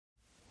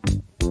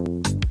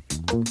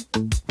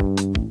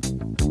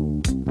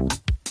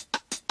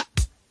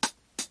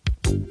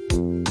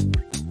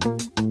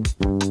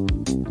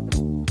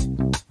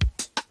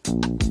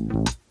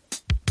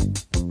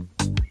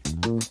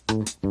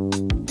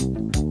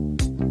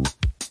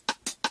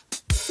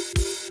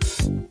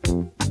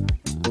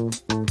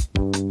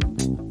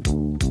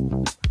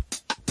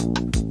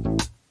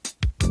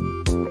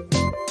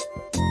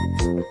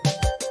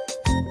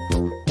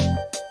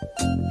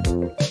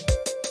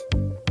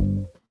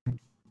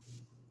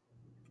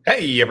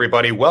Hey,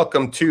 everybody.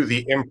 Welcome to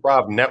the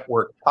Improv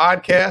Network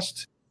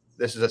podcast.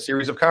 This is a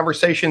series of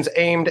conversations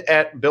aimed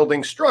at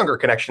building stronger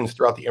connections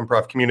throughout the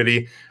improv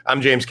community. I'm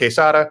James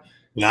Quesada.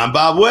 And I'm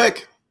Bob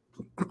Wick.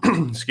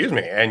 Excuse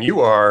me. And you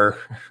are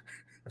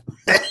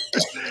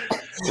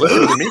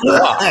listening to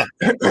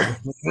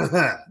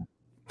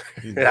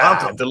me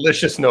talk.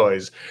 Delicious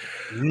noise.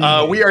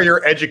 We are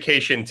your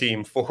education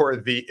team for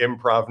the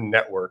Improv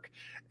Network.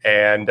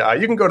 And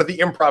you can go to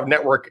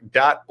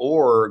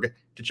theimprovnetwork.org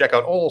to check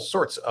out all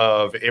sorts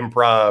of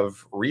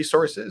improv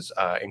resources,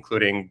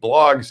 including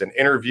blogs and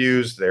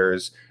interviews.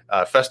 There's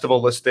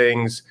festival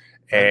listings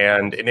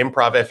and an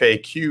improv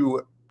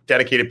FAQ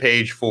dedicated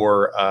page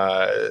for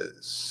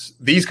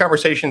these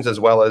conversations, as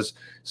well as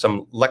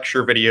some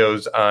lecture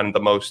videos on the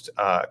most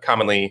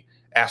commonly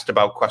asked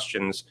about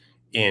questions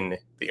in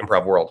the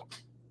improv world.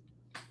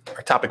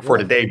 Our topic for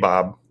today,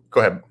 Bob.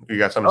 Go ahead. You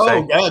got something to say?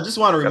 Oh, yeah. I just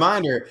want a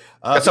reminder.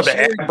 Got something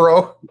to add,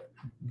 bro?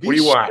 What do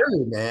you want?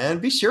 Man.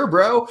 Be sure,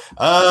 bro.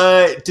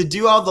 To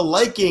do all the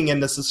liking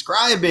and the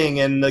subscribing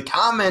and the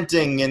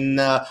commenting and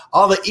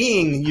all the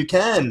ing you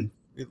can.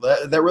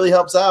 That really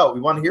helps out.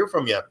 We want to hear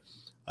from you.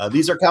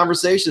 These are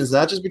conversations,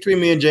 not just between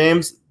me and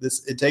James.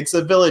 It takes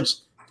a village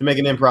to make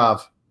an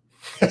improv.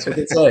 That's what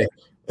they say.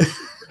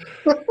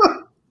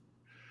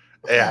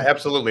 Yeah,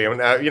 absolutely.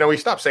 I mean, we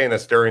stopped saying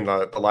this during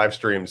the live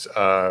streams,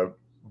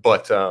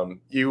 but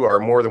you are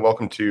more than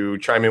welcome to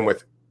chime in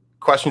with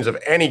questions of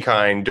any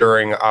kind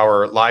during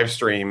our live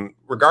stream,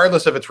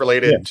 regardless if it's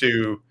related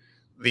to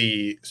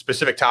the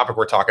specific topic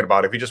we're talking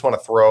about. If you just want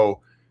to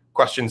throw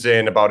questions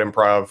in about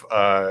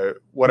improv,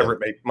 whatever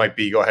it might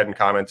be, go ahead and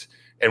comment,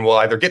 and we'll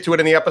either get to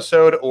it in the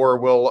episode or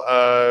we'll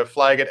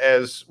flag it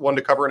as one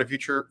to cover in a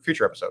future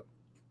episode.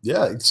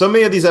 Yeah, so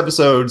many of these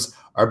episodes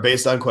are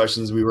based on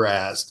questions we were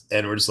asked,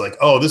 and we're just like,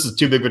 oh, this is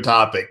too big of a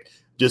topic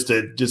just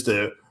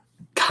to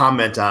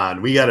comment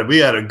on. We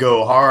gotta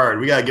go hard.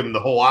 We gotta give them the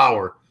whole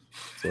hour.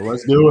 So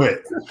let's do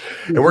it.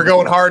 And we're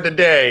going hard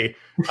today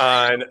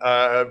on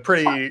a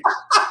pretty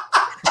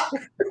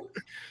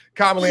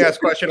commonly asked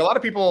question. A lot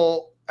of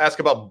people ask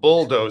about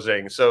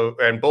bulldozing.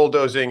 And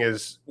bulldozing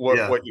is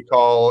what you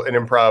call an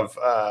improv,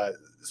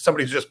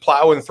 somebody who's just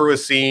plowing through a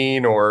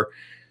scene, or,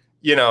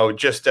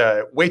 just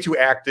way too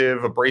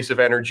active, abrasive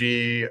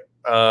energy,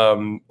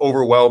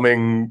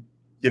 overwhelming,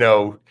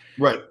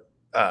 Right.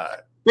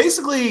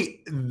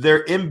 Basically,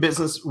 they're in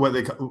business, what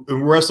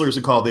wrestlers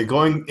are called. They're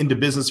going into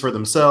business for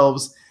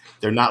themselves.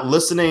 They're not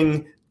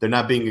listening. They're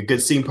not being a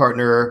good scene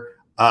partner.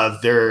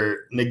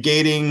 They're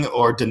negating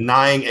or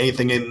denying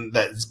anything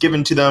that's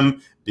given to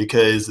them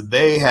because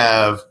they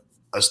have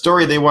a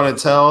story they want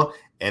to tell,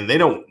 and they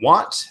don't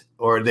want,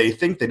 or they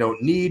think they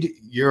don't need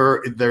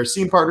their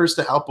scene partners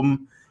to help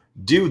them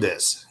do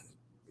this.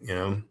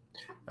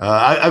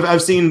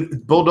 I've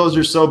seen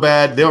bulldozers so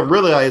bad they don't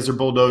realize they're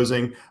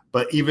bulldozing,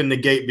 but even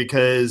negate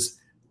because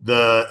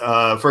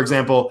for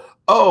example,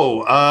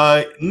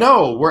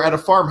 no, we're at a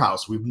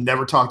farmhouse. We've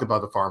never talked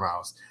about the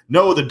farmhouse.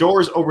 No, the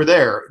door's over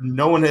there.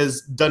 No one has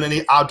done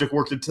any object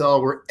work to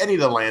tell where any of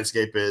the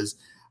landscape is.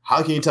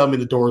 How can you tell me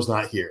the door's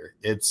not here?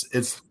 It's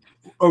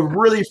a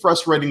really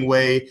frustrating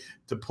way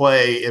to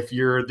play if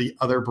you're the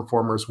other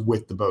performers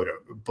with the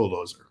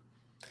bulldozer.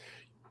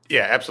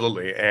 Yeah,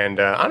 absolutely. And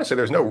honestly,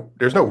 there's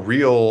no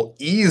real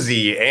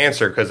easy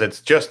answer because it's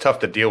just tough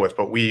to deal with.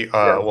 But we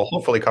will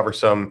hopefully cover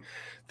some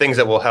things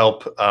that will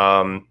help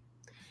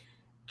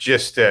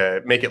just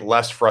make it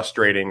less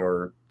frustrating,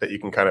 or that you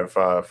can kind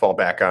of fall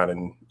back on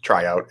and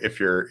try out if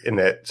you're in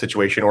that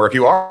situation, or if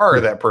you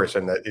are that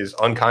person that is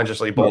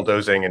unconsciously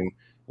bulldozing and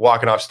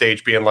walking off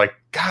stage being like,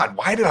 God,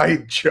 why did I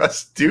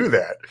just do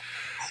that?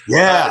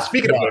 Yeah.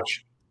 Speaking of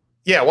which,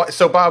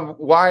 so Bob,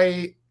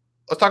 let's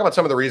talk about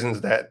some of the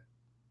reasons that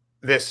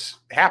this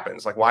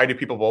happens. Like, why do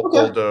people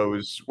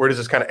bulldoze? Where does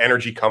this kind of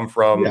energy come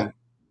from?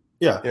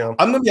 Yeah.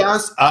 I'm gonna be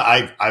honest.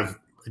 I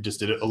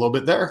just did it a little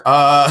bit there.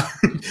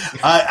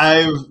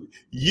 I've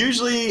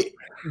usually,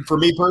 for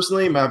me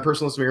personally, my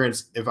personal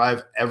experience, if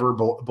I've ever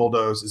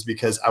bulldozed, is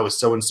because I was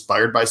so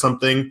inspired by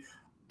something.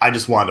 I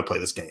just wanted to play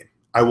this game.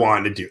 I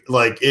wanted to do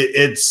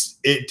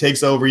it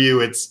takes over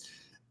you. It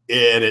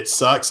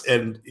sucks,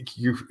 and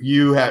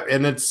you have,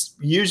 and it's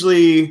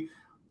usually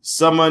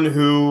someone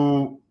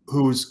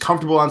who's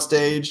comfortable on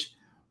stage,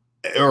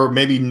 or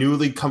maybe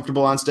newly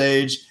comfortable on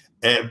stage,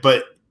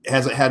 but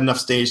hasn't had enough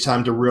stage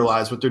time to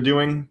realize what they're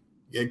doing,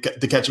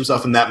 to catch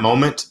himself in that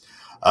moment.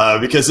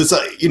 Because it's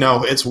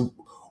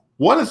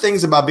one of the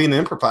things about being an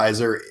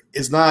improviser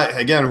is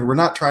we're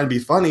not trying to be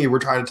funny. We're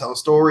trying to tell a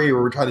story, or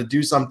we're trying to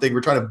do something.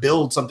 We're trying to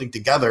build something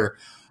together.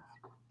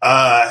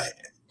 And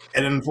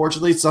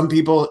unfortunately, some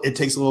people, it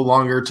takes a little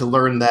longer to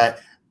learn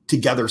that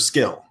together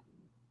skill.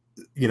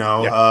 You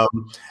know,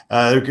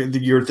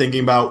 you're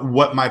thinking about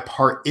what my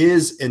part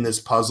is in this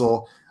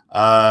puzzle.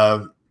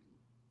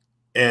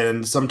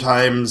 And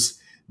sometimes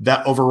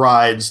that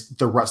overrides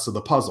the rest of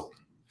the puzzle.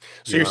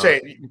 So you're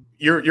saying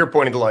you're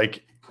pointing to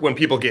like when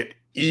people get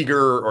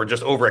eager or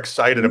just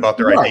overexcited about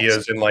their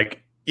ideas and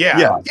like,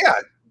 yeah.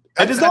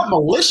 And it's not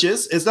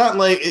malicious. It's not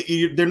like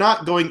they're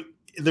not doing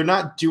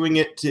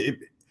it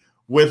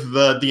with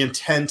the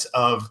intent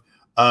of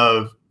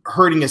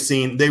hurting a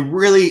scene. They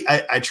really,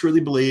 I truly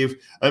believe,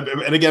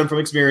 and again from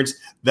experience,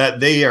 that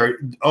they are.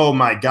 Oh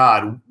my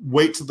God!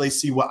 Wait till they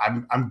see what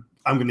I'm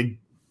going to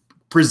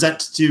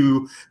present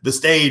to the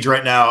stage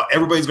right now.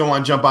 Everybody's going to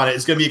want to jump on it.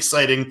 It's going to be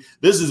exciting.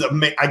 This is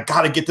I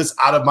got to get this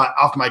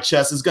off my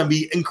chest. It's going to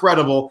be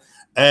incredible.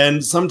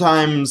 And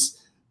sometimes,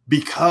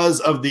 because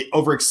of the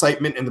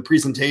overexcitement in the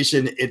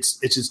presentation, it's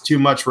just too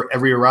much for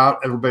everybody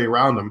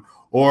around them,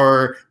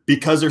 or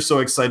because they're so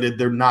excited,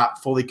 they're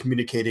not fully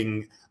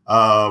communicating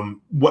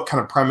what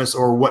kind of premise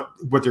or what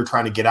they're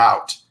trying to get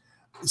out.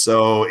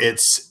 So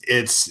it's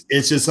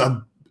just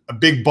a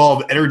big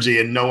ball of energy,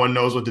 and no one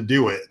knows what to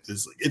do with it.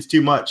 It's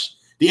too much.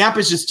 The amp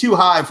is just too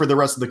high for the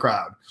rest of the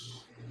crowd.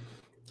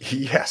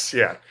 Yes,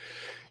 yeah.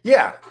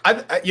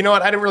 I you know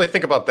what? I didn't really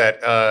think about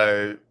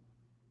that.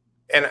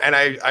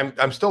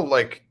 I'm still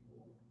like,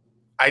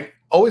 I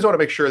always want to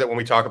make sure that when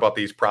we talk about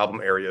these problem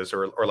areas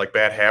or like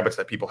bad habits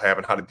that people have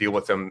and how to deal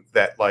with them,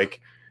 that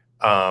like,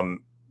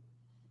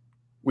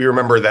 we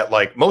remember that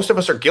like most of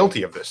us are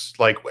guilty of this.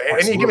 Like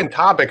any given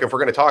topic, if we're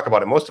going to talk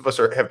about it, most of us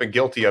have been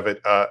guilty of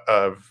it.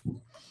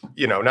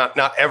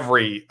 Not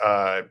every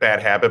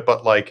bad habit,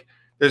 but like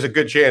there's a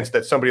good chance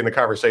that somebody in the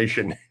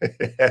conversation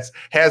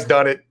has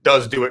done it,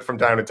 does do it from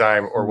time to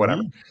time, or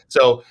whatever. Mm-hmm.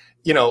 So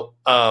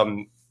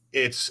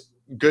it's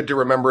good to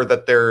remember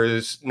that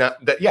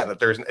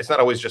it's not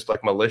always just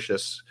like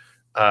malicious,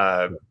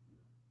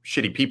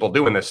 shitty people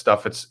doing this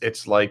stuff.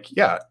 It's like,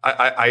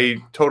 I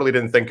totally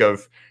didn't think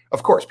of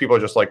course, people are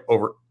just like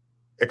over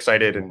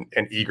excited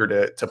and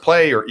eager to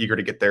play or eager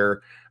to get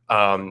their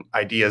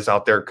ideas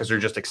out there because they're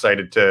just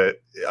excited to,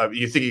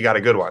 you think you got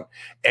a good one.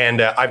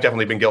 And I've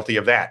definitely been guilty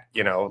of that,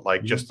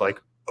 like just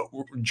like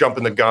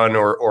jumping the gun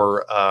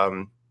or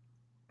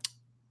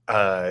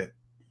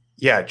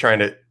trying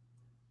to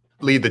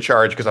lead the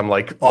charge because I'm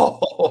like,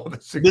 oh,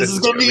 this is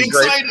going to be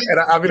exciting,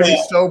 and I'm going to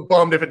be so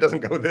bummed if it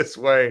doesn't go this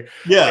way.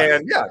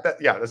 And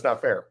that's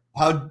not fair.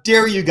 How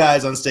dare you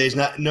guys on stage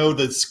not know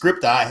the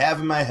script I have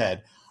in my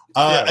head?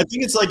 I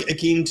think it's like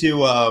akin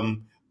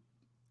to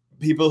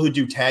people who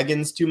do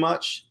tag-ins too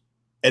much,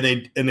 and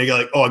they go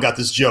like, oh, I got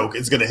this joke,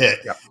 it's going to hit,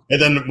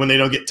 and then when they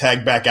don't get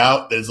tagged back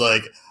out, there's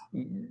like,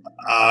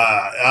 all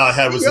I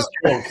had was this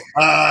joke.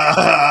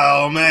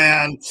 Oh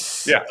man.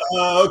 Yeah.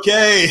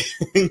 Okay.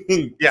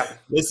 Yeah.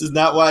 This is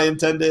not what I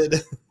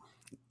intended.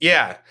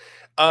 Yeah.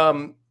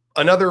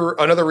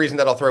 Another reason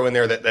that I'll throw in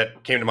there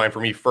that came to mind for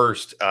me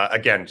first,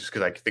 again, just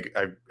because I think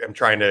I'm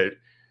trying to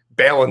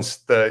balance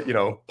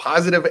the,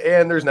 positive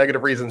and there's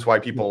negative reasons why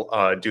people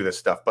do this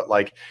stuff. But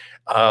like,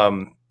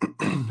 I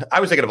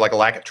was thinking of like a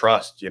lack of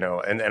trust,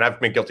 and I've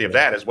been guilty of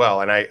that as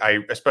well. And I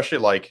especially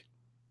like,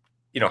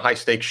 high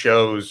stakes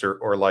shows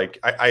or like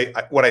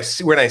what I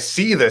see when I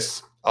see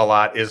this a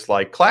lot is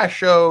like class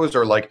shows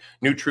or like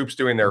new troops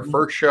doing their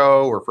first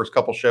show or first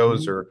couple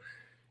shows or,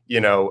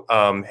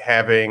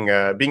 having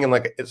being in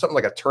like something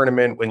like a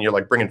tournament when you're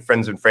like bringing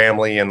friends and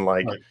family and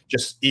like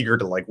just eager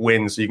to like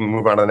win so you can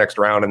move on to the next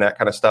round and that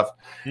kind of stuff.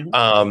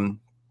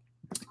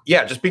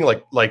 Just being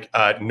like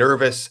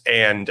nervous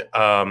and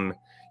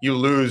you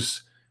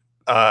lose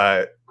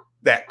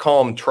that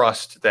calm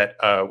trust that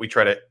we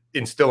try to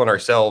instill in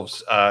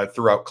ourselves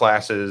throughout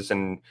classes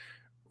and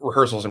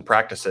rehearsals and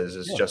practices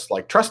is just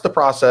like trust the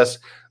process,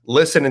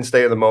 listen and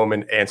stay in the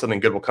moment, and something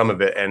good will come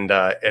of it. And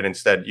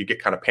instead you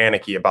get kind of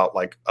panicky about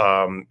like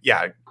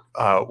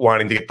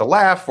wanting to get the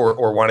laugh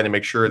or wanting to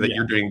make sure that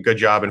you're doing a good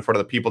job in front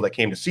of the people that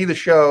came to see the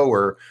show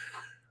or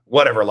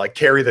whatever, like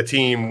carry the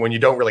team when you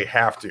don't really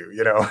have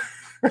to,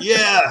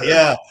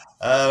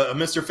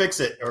 Mr. Fix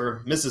It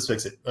or Mrs.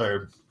 Fix It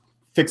or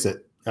Fix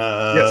It.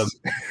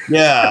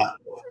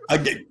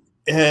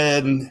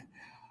 And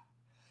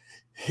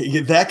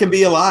that can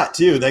be a lot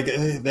too.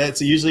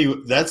 That's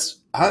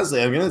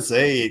honestly, I'm gonna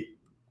say,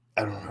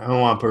 I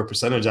don't want to put a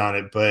percentage on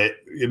it, but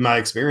in my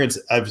experience,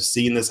 I've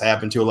seen this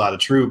happen to a lot of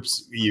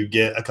troops. You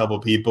get a couple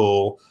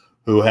people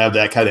who have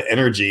that kind of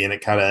energy, and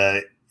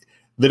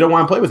they don't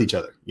want to play with each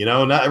other.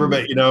 Not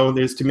everybody.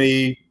 There's too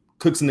many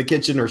cooks in the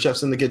kitchen or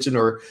chefs in the kitchen,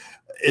 or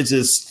it's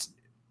just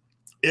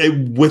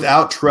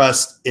without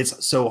trust,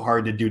 it's so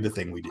hard to do the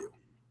thing we do.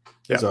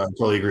 Yeah. So I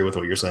totally agree with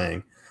what you're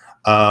saying.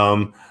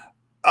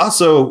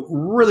 Also,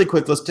 really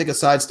quick, let's take a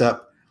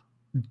sidestep.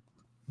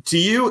 To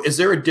you, is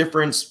there a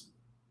difference?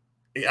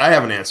 I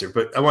have an answer,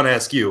 but I want to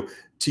ask you.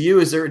 To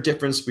you, is there a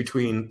difference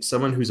between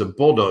someone who's a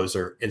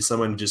bulldozer and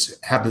someone who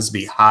just happens to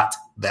be hot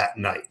that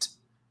night?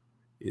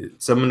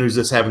 someone who's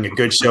just having a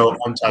good show,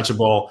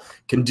 untouchable,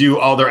 can do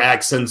all their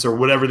accents or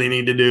whatever they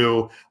need to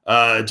do.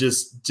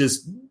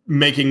 Just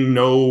making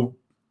no.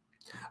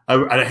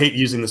 I hate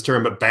using this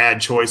term, but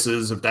bad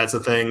choices, if that's a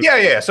thing.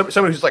 Yeah.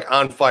 Somebody who's like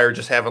on fire,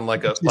 just having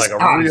like a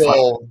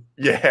real,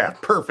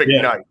 perfect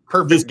night,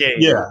 perfect game.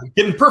 Yeah,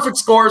 getting perfect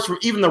scores from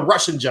even the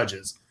Russian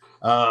judges.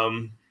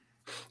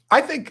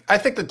 I think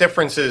the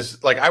difference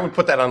is like I would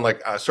put that on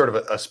like a sort of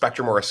a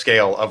spectrum or a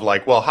scale of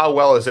like, well, how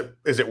well is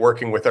it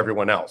working with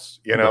everyone else?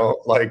 You know,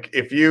 like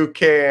if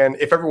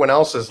everyone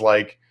else is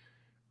like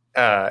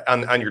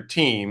on your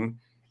team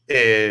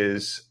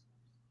is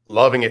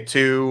loving it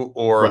too,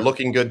 or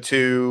looking good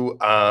too.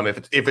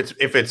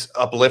 If it's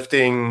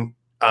uplifting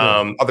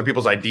other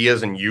people's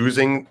ideas and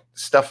using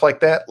stuff like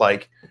that,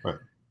 like,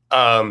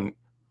 I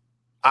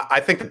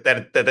think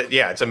that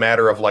it's a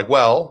matter of like,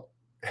 well,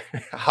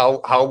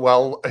 how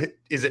well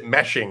is it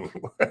meshing?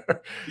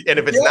 And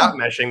if it's not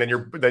meshing, then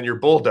you're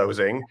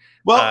bulldozing.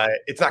 Well,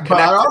 it's not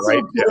connected,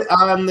 right?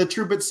 On the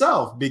troop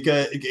itself,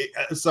 because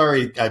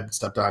sorry, I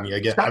stepped on you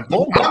again. I'm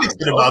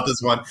excited about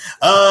this one.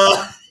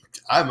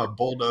 I'm a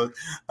bulldozer.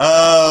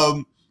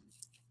 I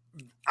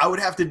would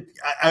have to.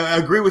 I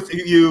agree with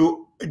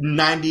you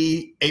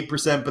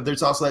 98%, but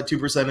there's also that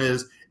 2%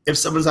 is if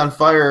someone's on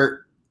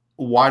fire,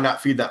 why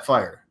not feed that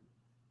fire?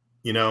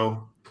 You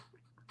know,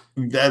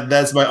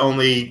 that's my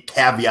only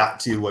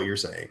caveat to what you're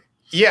saying.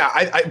 Yeah,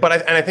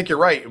 I think you're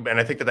right, and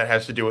I think that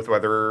has to do with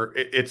whether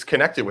it's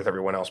connected with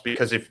everyone else.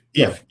 Because if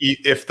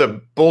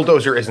the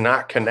bulldozer is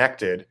not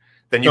connected,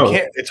 then you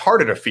can't. It's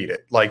harder to feed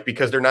it, like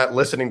because they're not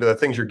listening to the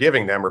things you're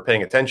giving them or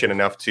paying attention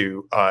enough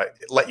to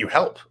let you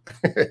help.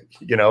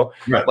 You know,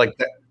 like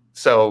that.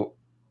 So,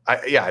 I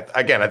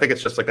think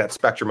it's just like that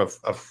spectrum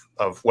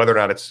of whether or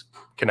not it's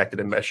connected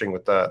and meshing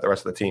with the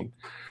rest of the team.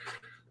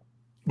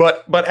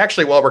 But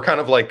actually, while we're kind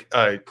of like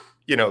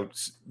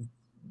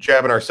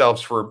jabbing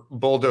ourselves for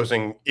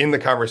bulldozing in the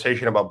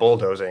conversation about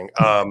bulldozing,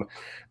 I'll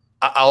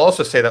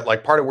also say that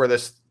like part of where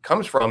this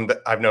comes from that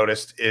I've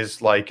noticed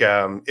is like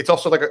it's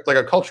also like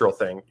a cultural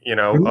thing,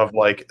 of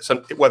like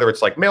whether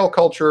it's like male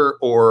culture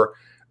or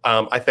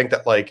I think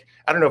that like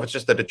I don't know if it's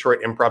just the Detroit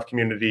improv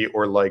community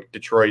or like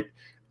Detroit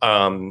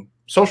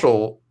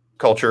social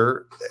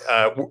culture.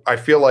 I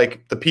feel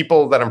like the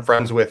people that I'm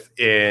friends with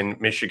in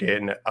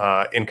Michigan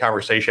in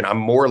conversation, I'm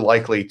more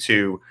likely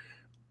to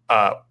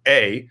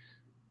A,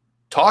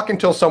 talk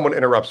until someone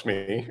interrupts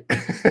me,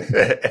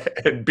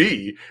 and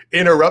B,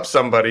 interrupt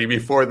somebody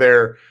before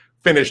they're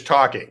finished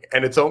talking.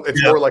 And it's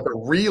more like a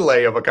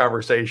relay of a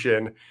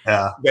conversation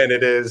than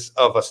it is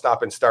of a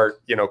stop and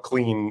start,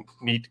 clean,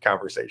 neat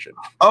conversation.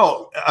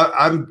 Oh,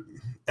 I'm,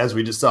 as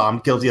we just saw, I'm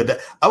guilty of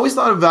that. I always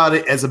thought about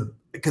it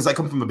because I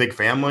come from a big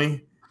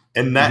family,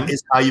 and that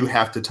is how you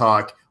have to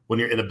talk when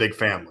you're in a big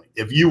family.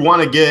 If you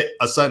want to get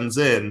a sentence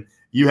in,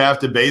 you have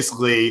to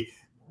basically,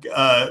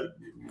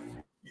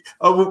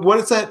 what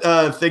is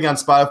that thing on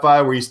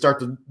Spotify where you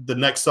start the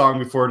next song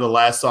before the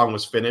last song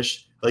was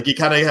finished? Like you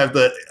kind of have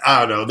I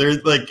don't know.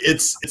 There's like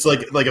it's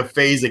like a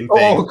phasing thing.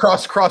 Oh,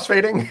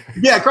 crossfading.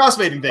 Yeah,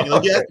 crossfading thing.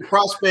 Like you have to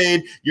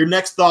crossfade your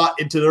next thought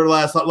into their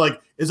last thought. Like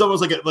it's almost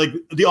like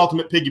the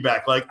ultimate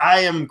piggyback. Like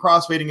I am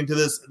crossfading into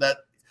this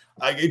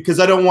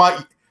because I don't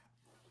want.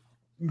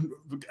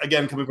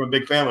 Again, coming from a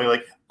big family,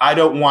 like I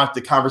don't want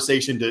the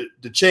conversation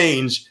to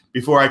change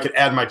before I could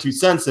add my 2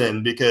 cents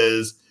in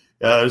because.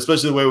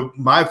 Especially the way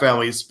my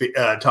family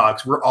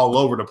talks, we're all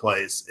over the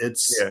place.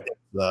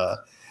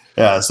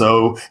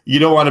 So you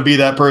don't want to be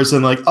that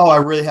person like, oh, I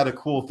really had a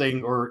cool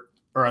thing or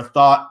a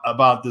thought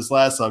about this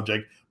last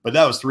subject, but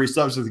that was 3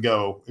 subjects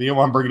ago. You don't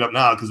want to bring it up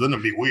now because then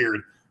it'd be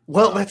weird.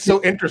 Well, that's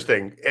so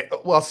interesting.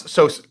 Well,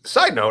 so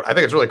side note, I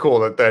think it's really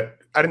cool that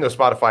I didn't know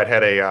Spotify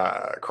had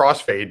a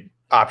crossfade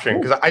option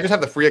because I just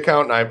have the free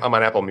account and I'm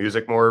on Apple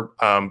Music more.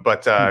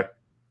 But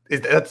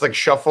that's like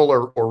shuffle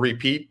or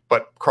repeat,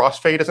 but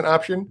crossfade is an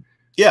option.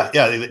 Yeah,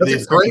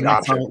 that's a great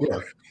option.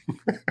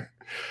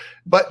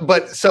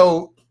 But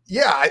so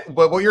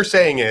but what you're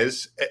saying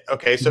is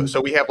okay. So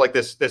we have like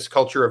this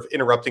culture of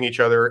interrupting each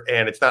other,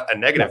 and it's not a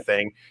negative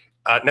thing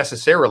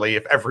necessarily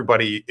if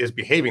everybody is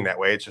behaving that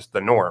way. It's just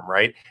the norm,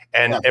 right?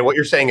 And what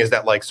you're saying is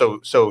that like so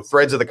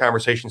threads of the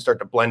conversation start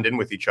to blend in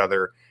with each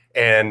other,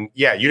 and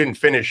you didn't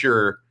finish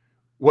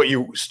what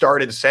you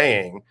started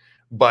saying,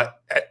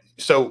 but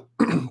so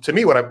to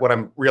me, what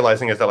I'm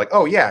realizing is that like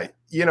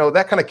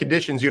that kind of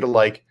conditions you to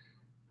like.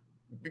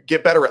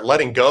 Get better at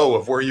letting go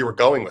of where you were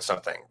going with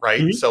something,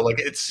 right? Mm-hmm. So like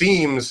it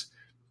seems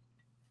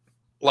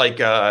like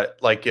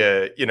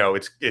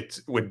it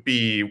would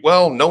be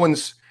no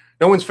one's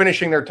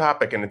finishing their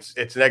topic and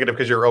it's negative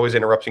because you're always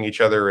interrupting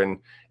each other and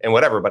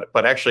whatever.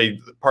 But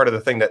actually part of the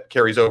thing that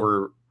carries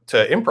over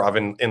to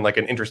improv in like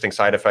an interesting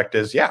side effect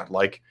is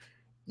like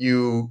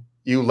you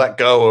let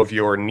go of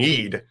your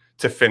need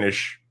to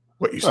finish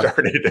what you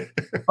started.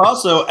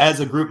 Also, as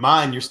a group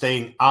mind, you're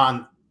staying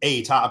on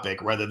a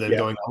topic rather than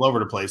going all over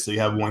the place. So you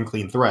have one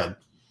clean thread.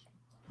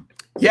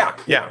 Yeah.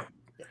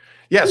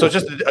 So it's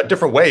just a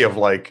different way of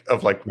mind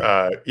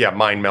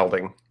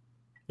melding.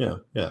 Yeah.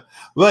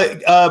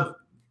 But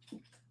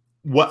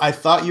what I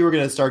thought you were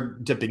going to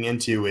start dipping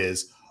into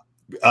is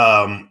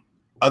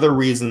other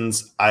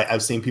reasons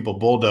I've seen people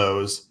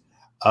bulldoze,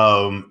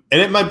 and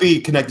it might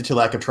be connected to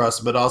lack of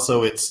trust, but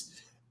also it's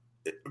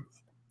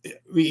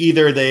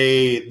either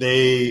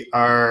they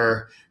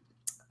are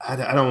I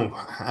don't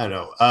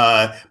know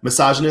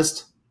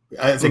misogynist.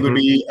 I think would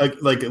be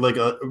like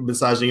a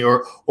misogyny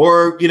or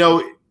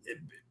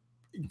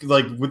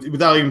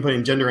without even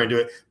putting gender into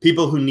it,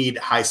 people who need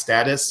high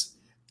status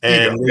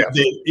and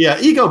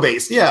ego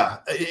based,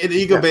 an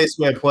ego based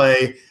way of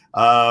play.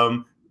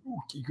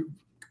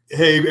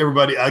 Hey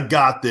everybody, I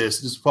got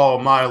this. Just follow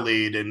my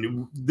lead,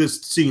 and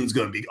this scene's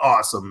gonna be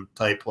awesome.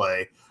 Type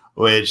play,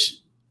 which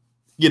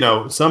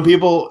some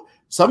people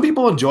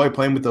enjoy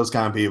playing with those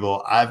kind of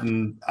people. I've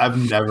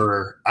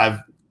never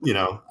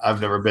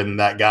been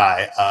that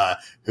guy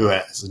who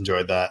has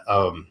enjoyed that.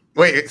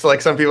 Wait, it's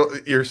like some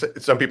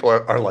people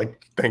are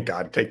like, thank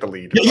God, take the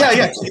lead.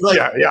 Yeah.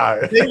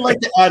 They like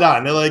to add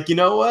on. They're like, you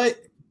know what?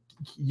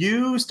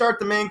 You start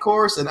the main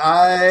course, and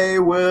I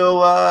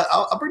will.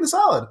 I'll bring the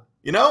salad.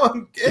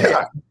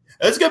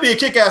 It's gonna be a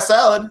kick-ass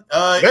salad.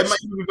 It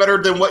might be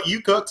better than what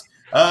you cooked.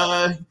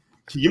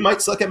 You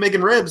might suck at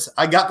making ribs.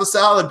 I got the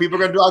salad. People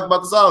are gonna talk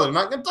about the salad. I'm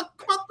not gonna talk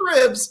about the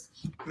ribs.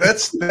 That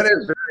is very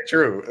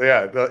true.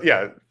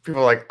 Yeah.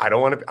 People are like, I'm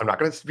not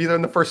going to be there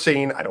in the first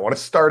scene. I don't want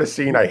to start a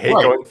scene. I hate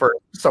going first.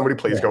 Somebody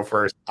please go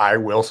first. I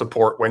will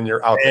support when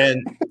you're out there.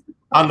 And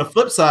on the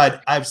flip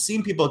side, I've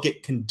seen people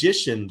get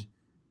conditioned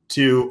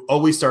to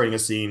always starting a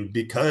scene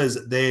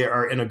because they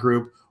are in a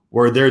group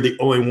where they're the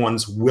only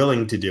ones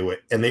willing to do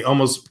it. And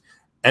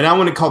and I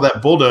want to call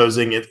that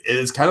bulldozing. It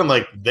is kind of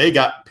like they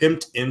got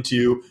pimped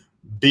into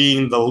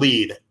being the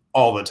lead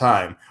all the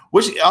time,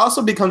 which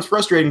also becomes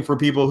frustrating for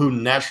people who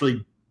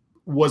naturally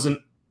wasn't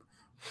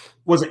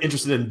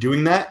interested in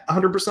doing that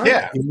 100%.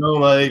 Yeah.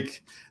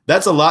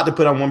 That's a lot to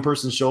put on one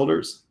person's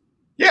shoulders.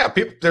 Yeah.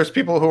 There's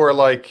people who are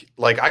like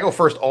I go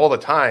first all the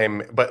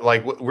time, but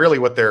like really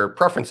what their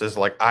preference is,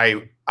 like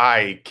I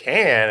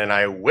can and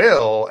I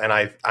will,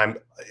 and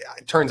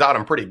it turns out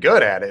I'm pretty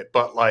good at it,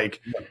 but I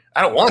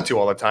don't want to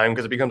all the time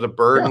because it becomes a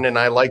burden. And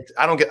I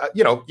don't get,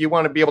 you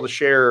want to be able to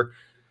share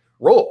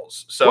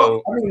roles.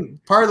 So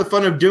part of the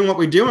fun of doing what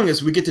we're doing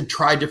is we get to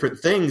try different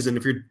things. And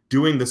if you're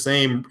playing the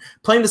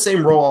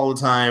same role all the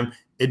time,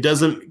 it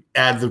doesn't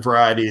add the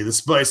variety, the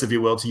spice, if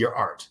you will, to your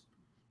art.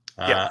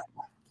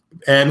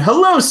 And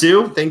hello,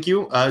 Sue. Thank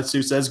you.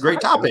 Sue says, great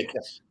topic.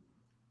 Yes.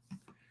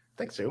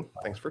 Thanks, Sue.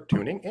 Thanks for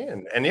tuning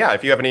in. And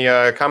if you have any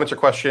comments or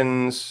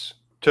questions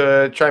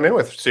to chime in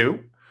with,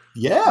 Sue,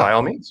 by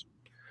all means.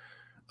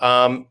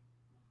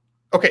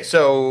 Okay.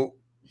 So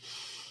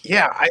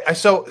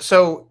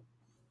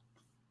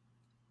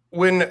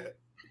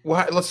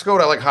let's go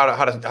to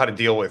how to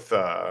deal with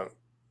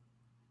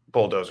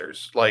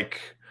bulldozers.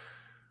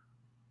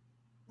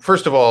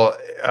 First of all,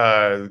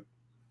 are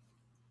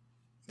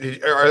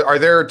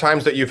there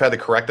times that you've had to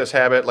correct this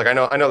habit? I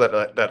know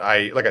that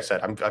I, like I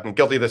said, I'm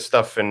guilty of this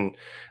stuff, and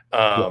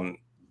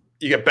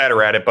you get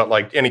better at it.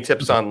 But any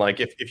tips on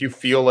if you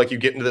feel like you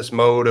get into this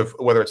mode of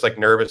whether it's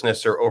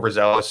nervousness or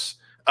overzealous,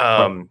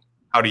 how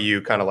do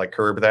you kind of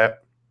curb that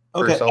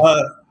for yourself?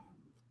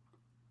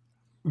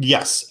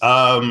 Yes.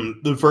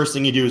 The first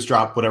thing you do is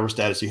drop whatever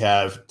status you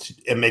have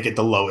and make it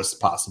the lowest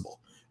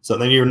possible. So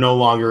then you're no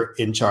longer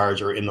in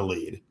charge or in the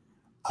lead.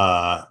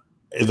 And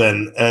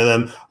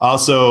then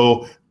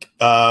also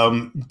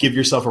give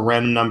yourself a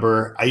random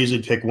number. I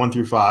usually pick 1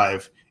 through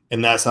 5,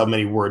 and that's how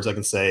many words I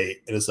can say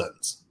in a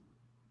sentence.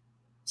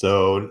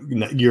 So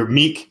you're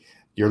meek,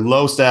 you're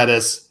low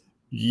status.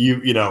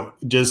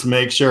 Just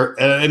make sure,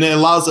 and it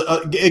allows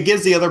it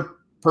gives the other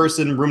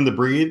person room to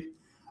breathe.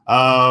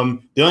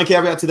 The only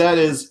caveat to that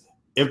is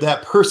if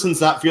that person's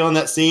not feeling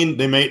that scene,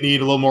 they may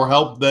need a little more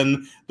help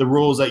than the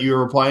rules that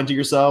you're applying to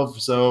yourself.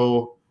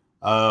 So,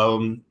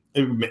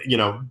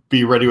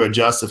 be ready to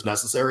adjust if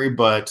necessary.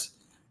 But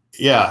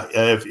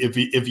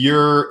if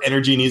your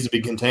energy needs to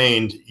be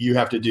contained, you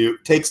have to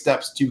take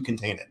steps to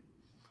contain it.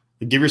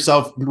 Give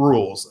yourself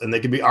rules, and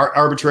they can be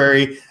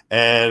arbitrary.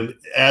 And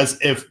as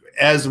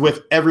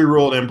with every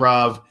rule in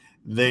improv,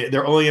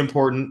 they're only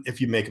important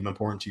if you make them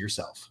important to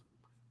yourself.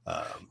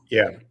 I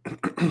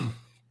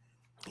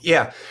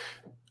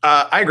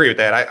agree with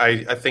that.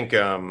 I think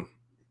the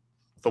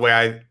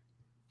way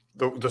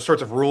the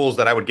sorts of rules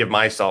that I would give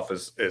myself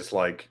is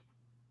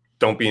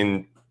don't be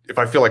in, if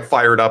I feel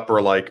fired up or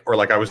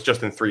I was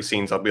just in 3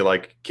 scenes, I'll be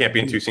can't be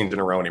in 2 scenes in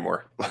a row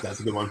anymore. That's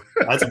a good one.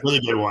 That's a really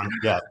good one.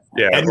 Yeah.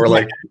 And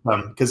or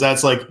because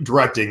that's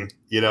directing,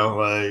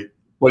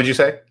 what did you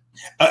say?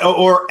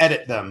 Or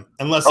edit them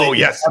unless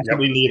they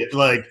absolutely need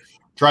it.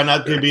 Try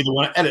not to be the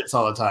one that edits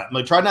all the time.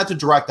 Try not to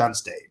direct on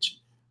stage.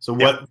 So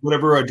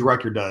whatever a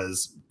director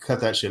does,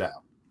 cut that shit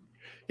out.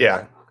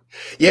 Yeah.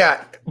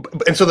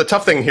 And so the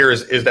tough thing here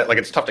is that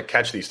it's tough to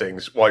catch these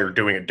things while you're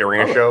doing it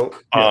during a show.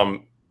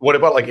 What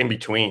about in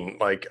between?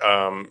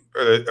 How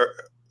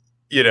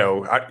do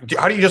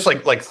you just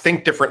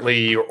think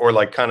differently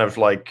or kind of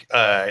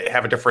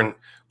have a different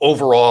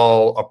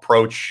overall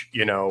approach,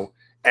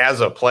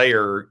 as a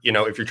player,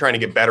 if you're trying to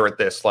get better at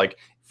this,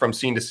 from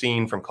scene to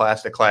scene, from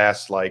class to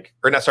class, like,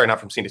 or not, sorry, not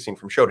from scene to scene,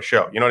 from show to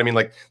show. You know what I mean?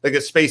 Like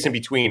the space in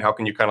between. How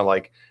can you kind of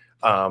like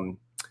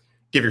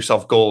give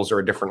yourself goals or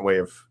a different way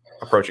of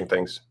approaching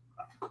things?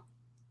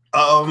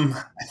 To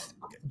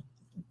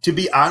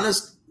be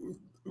honest,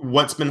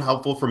 what's been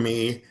helpful for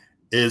me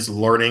is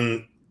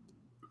learning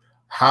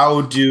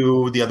how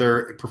do the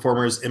other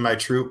performers in my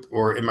troupe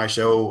or in my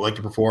show like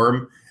to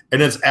perform,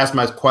 and then ask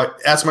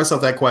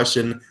myself that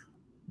question,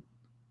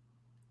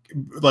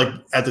 like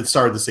at the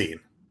start of the scene,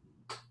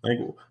 like,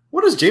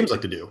 what does James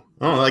like to do?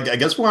 Oh, like, I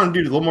guess we want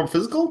to do a little more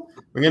physical.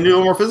 We're gonna do a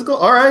little more physical.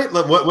 All right,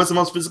 what's the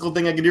most physical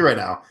thing I can do right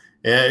now?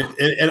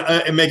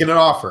 And making an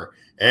offer.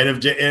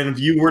 And if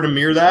you were to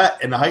mirror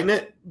that and heighten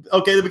it,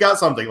 okay, then we got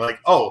something. Like,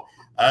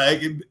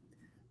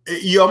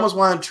 you almost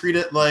want to treat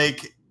it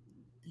like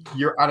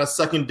you're on a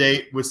second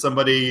date with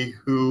somebody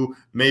who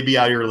may be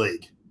out of your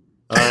league.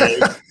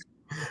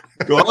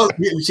 Well,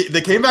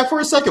 they came back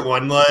for a second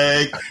one.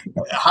 Like,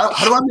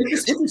 how do I make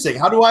this interesting?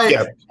 How do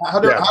I?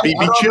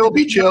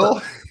 Be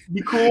chill.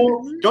 Be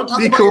cool. Don't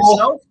talk about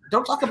yourself.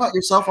 Don't talk about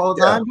yourself all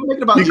the time. Don't make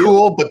it about you. Be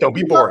cool, but don't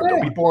be boring.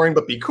 Don't be boring,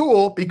 but be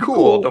cool. Be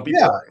cool. Don't be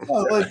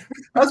boring.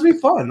 Let's be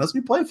fun. Let's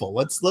be playful.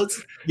 Let's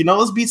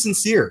be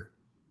sincere.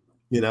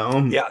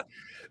 Yeah.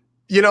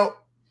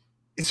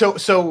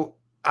 So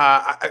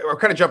we're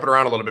kind of jumping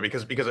around a little bit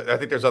because I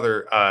think there's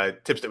other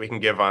tips that we can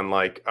give on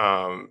like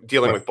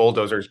dealing with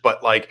bulldozers,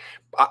 but like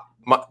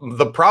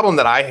the problem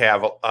that I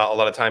have a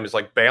lot of time is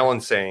like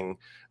balancing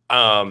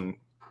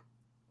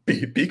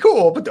be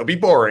cool, but don't be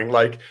boring.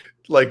 Like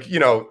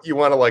you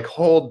want to like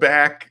hold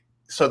back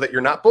so that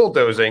you're not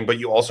bulldozing, but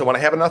you also want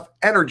to have enough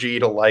energy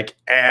to like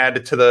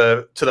add to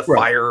the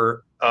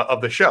fire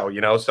of the show.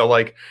 So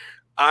like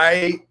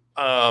I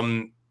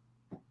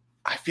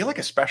feel like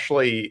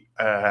especially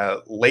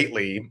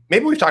lately,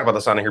 maybe we've talked about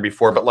this on here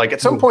before, but like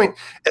at some point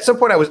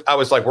I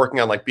was like working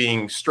on like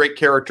being straight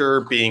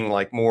character, being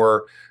like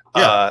more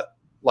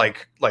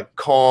like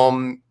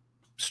calm,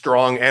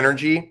 strong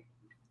energy.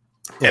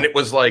 Yeah. And it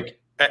was like,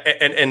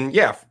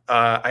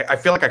 I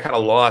feel like I kind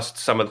of lost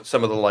some of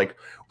the like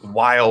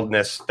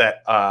wildness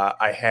that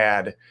I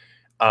had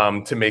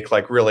to make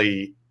like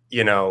really,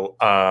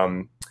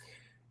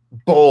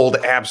 bold,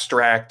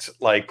 abstract,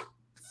 like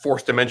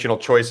fourth dimensional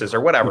choices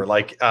or whatever.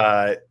 Like,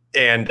 but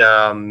then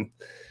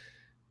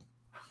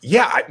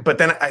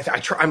I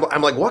try,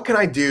 I'm like, what can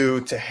I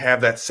do to have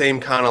that same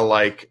kind of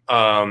like,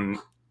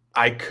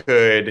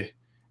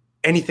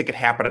 anything could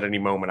happen at any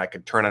moment. I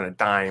could turn on a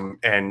dime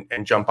and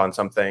jump on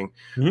something,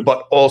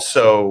 but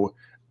also,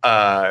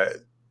 be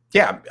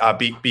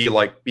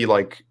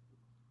like,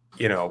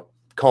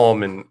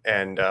 calm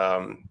and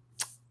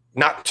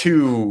not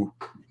too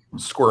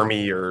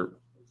squirmy or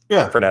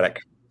frenetic.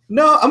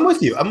 No, I'm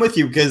with you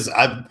because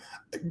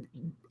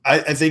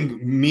I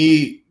think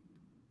me,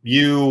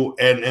 you,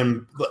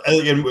 and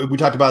we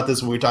talked about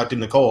this when we talked to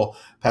Nicole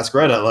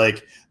Pasquaretta,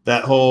 like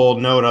that whole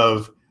note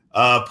of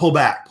pull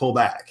back,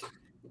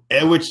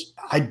 and which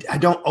I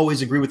don't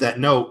always agree with that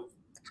note.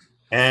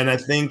 And I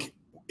think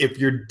if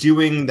you're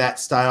doing that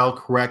style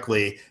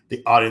correctly,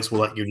 the audience will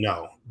let you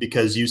know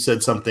because you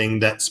said something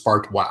that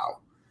sparked wow.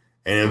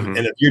 And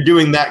if you're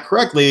doing that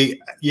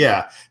correctly,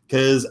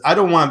 because I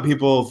don't want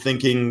people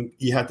thinking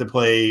you have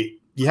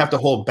to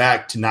hold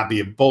back to not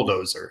be a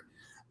bulldozer.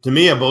 To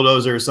me, a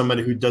bulldozer is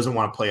somebody who doesn't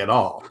want to play at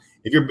all.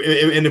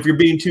 If you're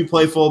being too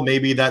playful,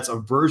 maybe that's a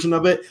version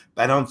of it,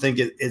 but I don't think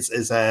it's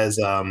as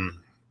I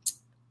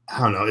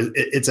don't know.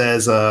 It's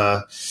as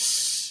I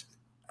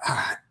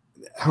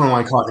don't know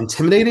what I call it,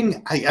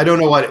 intimidating. I don't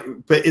know what,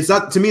 but it's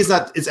not, to me,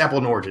 it's apple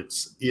and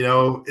oranges.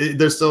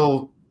 They're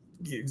still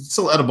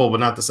edible, but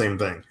not the same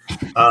thing.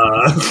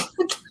 I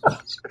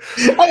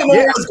don't know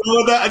where I was going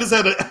with that. I just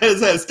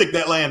had to stick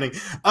that landing.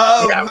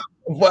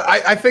 But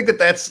I think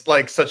that's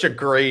like such a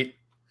great,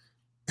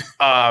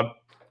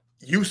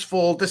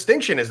 useful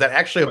distinction is that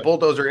actually a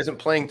bulldozer isn't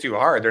playing too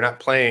hard. They're not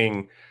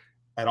playing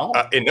at all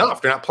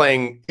enough. They're not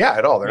playing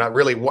at all. They're not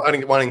really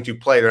wanting to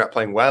play. They're not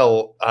playing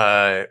well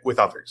with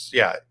others.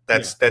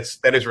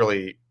 That is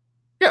really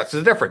it's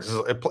the difference.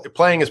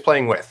 Playing is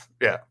playing with.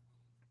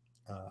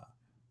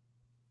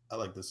 I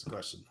like this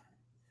question.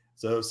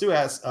 So Sue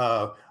asks,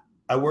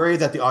 I worry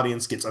that the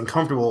audience gets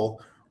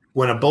uncomfortable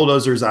when a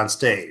bulldozer is on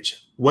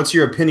stage. What's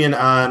your opinion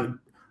on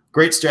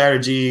great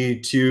strategy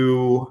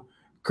to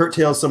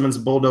curtail someone's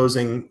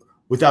bulldozing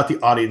without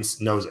the audience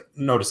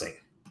noticing?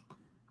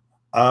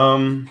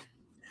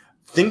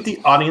 Think the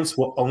audience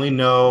will only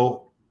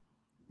know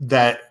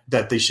that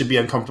they should be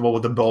uncomfortable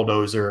with the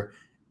bulldozer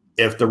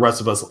if the rest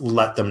of us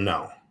let them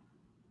know.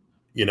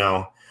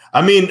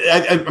 I mean,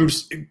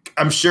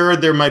 I'm sure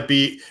there might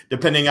be,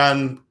 depending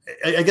on,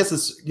 I guess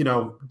it's,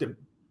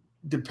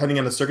 depending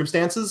on the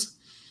circumstances.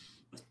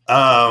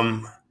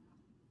 But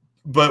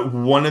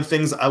one of the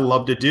things I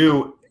love to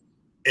do,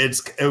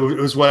 it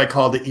was what I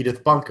call the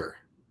Edith bunker.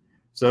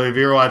 So if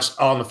you ever watched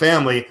All in the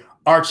Family,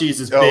 Archie's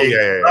is big.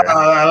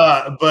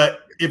 But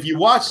if you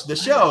watch the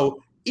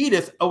show,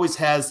 Edith always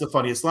has the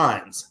funniest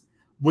lines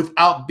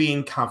without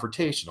being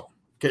confrontational.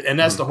 And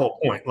that's the whole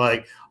point.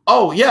 Like,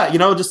 oh yeah,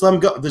 just let them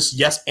go. This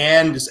yes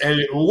and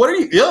what are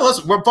you? Yeah,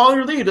 we're following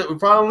your lead. We're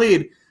following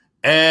lead,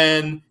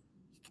 and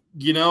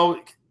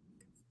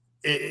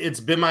it's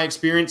been my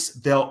experience.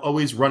 They'll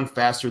always run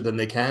faster than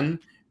they can,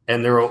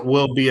 and there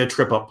will be a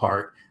trip up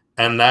part,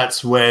 and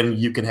that's when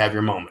you can have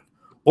your moment,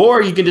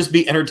 or you can just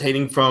be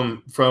entertaining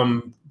from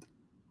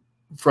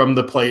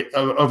the plate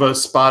of a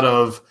spot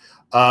of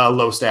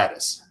low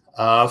status.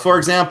 For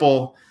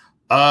example,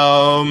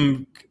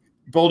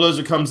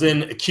 Bulldozer comes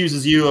in,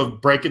 accuses you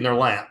of breaking their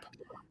lamp.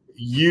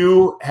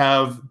 You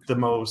have the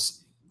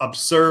most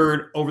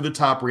absurd,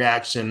 over-the-top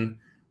reaction,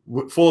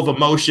 full of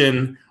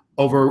emotion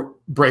over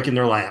breaking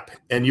their lamp,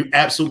 and you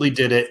absolutely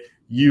did it.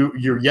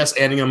 You're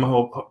yes-anding them.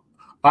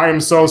 I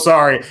am so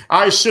sorry.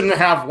 I shouldn't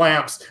have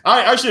lamps.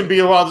 I shouldn't be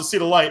allowed to see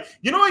the light.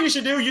 You know what you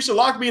should do? You should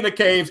lock me in a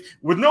cave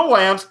with no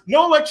lamps,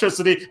 no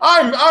electricity.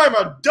 I'm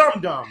a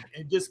dum-dum.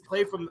 And just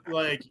play from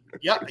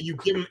you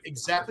give them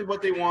exactly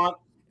what they want,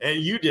 and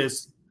you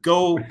just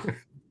go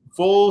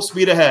full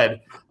speed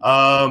ahead.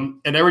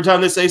 And every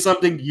time they say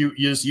something, you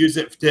just use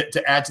it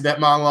to add to that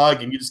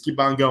monologue, and you just keep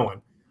on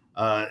going.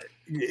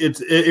 It's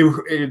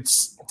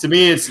to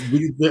me, it's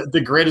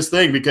the greatest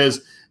thing,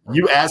 because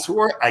you asked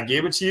for it, I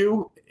gave it to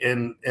you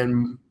in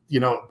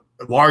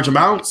large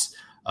amounts.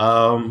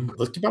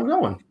 Let's keep on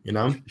going.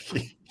 Yeah.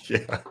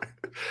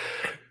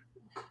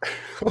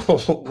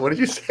 What did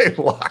you say?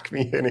 Lock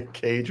me in a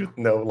cage with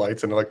no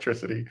lights and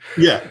electricity.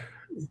 Yeah.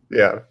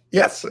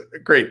 Yes.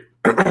 Great.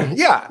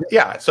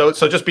 Yeah. So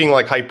just being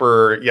like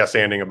hyper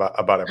yes-anding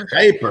about everything.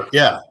 Hyper.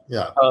 Yeah.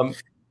 Go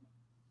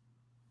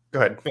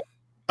ahead.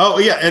 Oh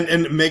yeah,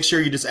 and make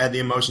sure you just add the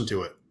emotion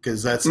to it,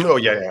 because that's. Oh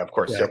yeah, of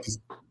course.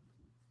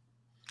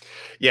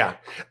 Yeah.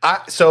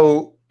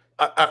 So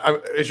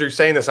as you're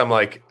saying this, I'm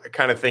like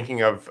kind of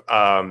thinking of.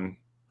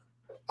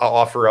 I'll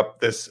offer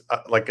up this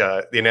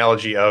the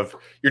analogy of,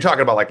 you're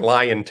talking about like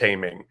lion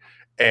taming,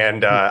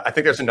 and I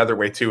think there's another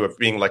way too of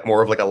being like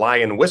more of like a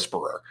lion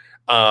whisperer,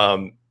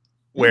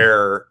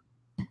 where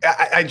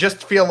I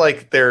just feel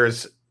like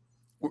there's,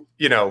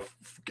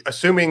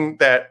 assuming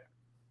that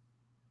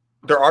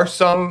there are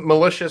some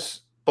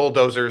malicious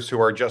bulldozers who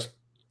are just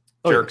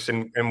jerks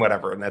and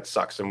whatever, and that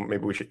sucks. And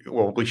maybe we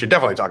should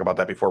definitely talk about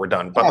that before we're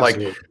done. But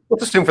Absolutely.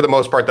 Let's assume for the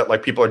most part that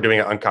like people are doing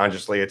it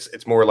unconsciously.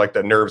 It's more like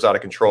the nerves out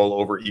of control,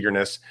 over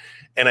eagerness.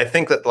 And I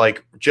think that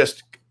like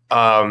just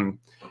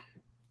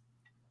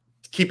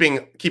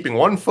keeping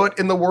one foot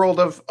in the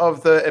world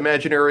of the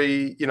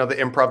imaginary, the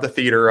improv, the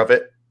theater of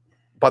it,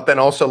 but then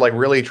also like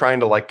really trying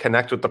to like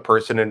connect with the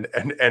person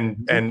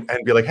and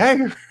be like,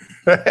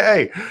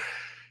 hey,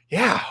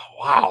 yeah,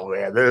 wow,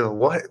 man,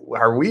 what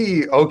are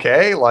we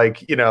okay?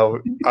 Like,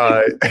 are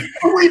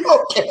we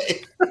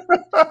okay?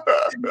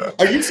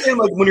 Are you saying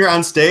like when you're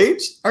on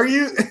stage? Are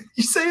you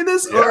saying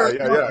this?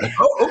 Yeah.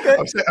 Oh, okay.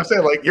 I'm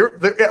saying like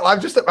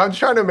I'm just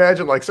trying to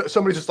imagine like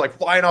somebody's just like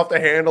flying off the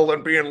handle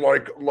and being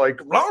like blah,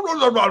 blah,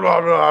 blah, blah,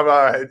 blah,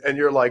 blah, and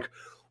you're like,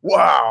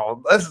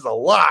 wow, this is a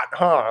lot,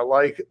 huh?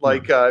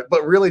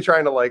 But really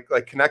trying to like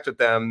connect with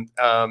them.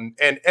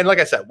 And like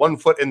I said, 1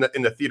 foot in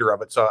the theater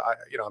of it. So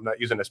I'm not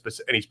using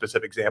any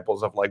specific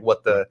examples of like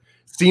what the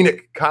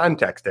scenic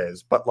context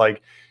is, but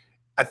like,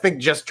 I think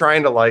just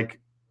trying to like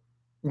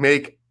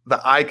make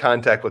the eye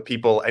contact with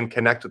people and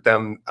connect with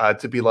them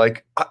to be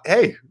like,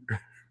 hey,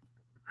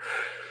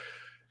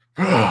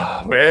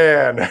 oh,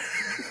 man,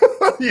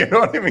 you know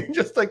what I mean?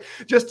 Just to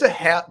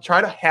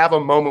try to have a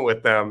moment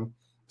with them,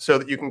 so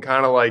that you can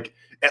kind of like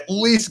at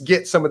least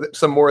get some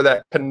more of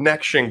that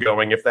connection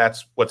going, if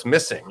that's what's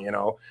missing,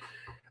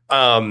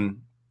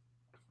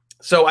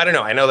 So I don't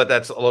know. I know that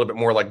that's a little bit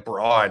more like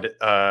broad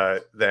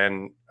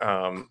than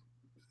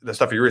the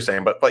stuff you were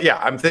saying, but yeah,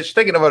 I'm just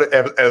thinking about it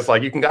as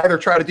like, you can either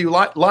try to do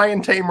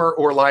lion tamer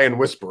or lion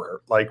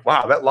whisperer. Like,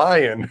 wow, that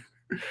lion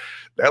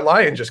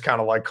just kind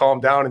of like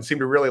calmed down and seemed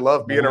to really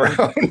love being around,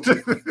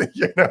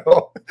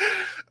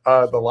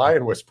 the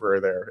lion whisperer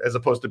there, as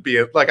opposed to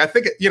being like, I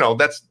think,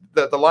 that's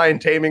the lion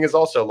taming is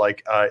also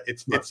like,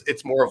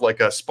 it's more of like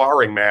a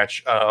sparring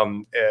match.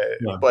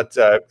 But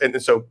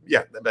so,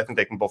 yeah, I think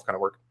they can both kind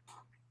of work.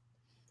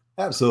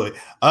 Absolutely.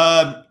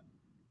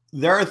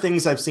 There are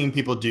things I've seen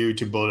people do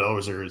to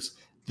bulldozers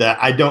that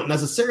I don't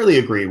necessarily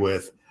agree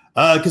with.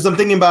 Because I'm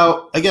thinking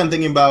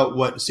about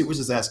what Sue was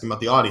just asking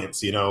about the audience,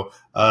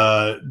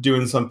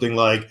 doing something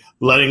like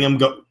letting them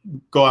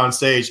go on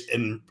stage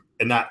and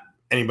not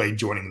anybody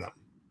joining them,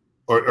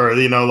 or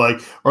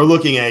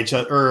looking at each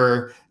other,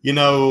 or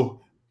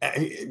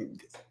kind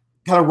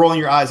of rolling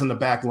your eyes on the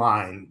back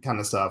line kind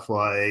of stuff.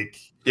 Like,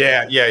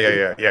 yeah.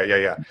 Yes.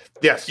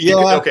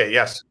 Yeah. Okay.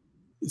 Yes.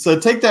 So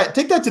take that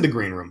to the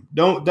green room.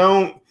 Don't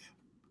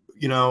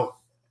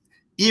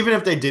even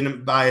if they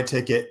didn't buy a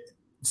ticket,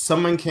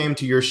 someone came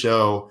to your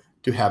show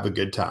to have a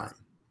good time.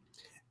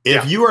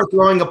 If you are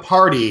throwing a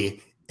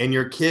party and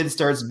your kid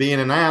starts being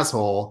an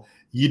asshole,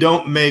 you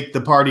don't make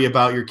the party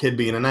about your kid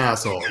being an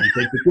asshole. You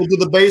take the kid to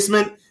the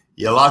basement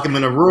You lock them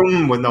in a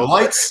room with no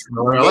lights,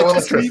 no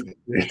electricity.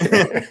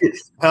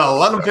 Hell,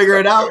 let them figure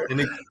it out.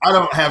 And I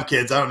don't have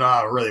kids. I don't know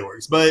how it really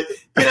works. But,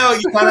 you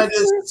kind of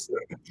just,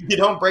 you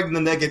don't bring the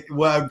negative.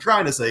 What I'm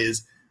trying to say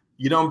is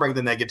you don't bring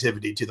the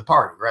negativity to the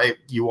party, right?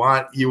 You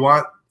want,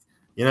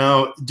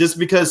 just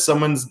because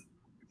someone's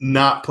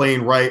not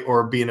playing right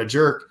or being a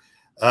jerk,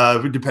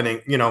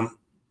 depending,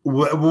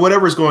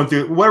 whatever's going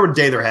through, whatever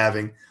day they're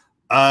having,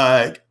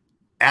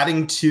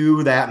 adding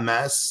to that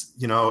mess,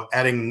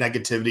 adding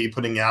negativity,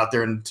 putting it out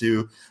there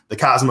into the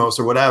cosmos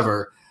or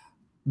whatever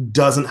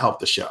doesn't help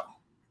the show.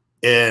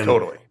 And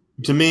totally,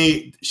 to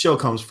me, the show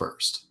comes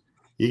first.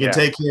 You can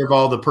take care of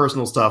all the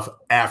personal stuff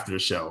after the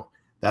show.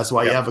 That's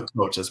why you have a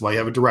coach. That's why you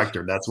have a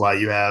director. That's why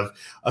you have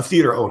a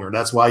theater owner.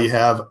 That's why you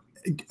have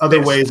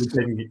other ways of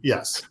taking.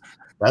 Yes.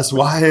 That's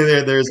why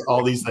there's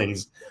all these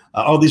things,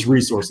 all these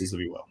resources, if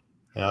you will.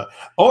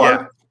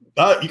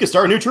 You can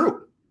start a new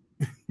troupe.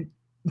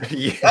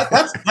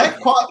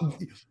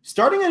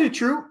 Starting a new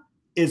troupe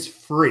is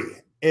free.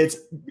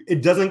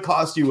 It doesn't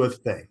cost you a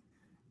thing.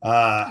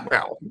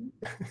 Well,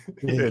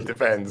 it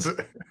depends.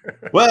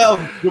 Well,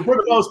 for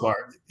the most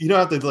part, you don't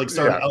have to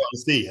start an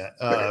LLC yet.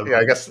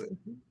 I guess.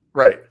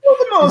 Right. For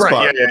the most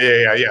part.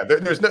 Yeah.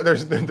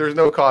 There's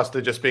no cost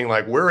to just being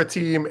like, we're a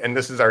team and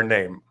this is our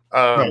name.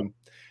 Right.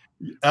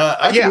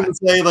 I can even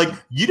say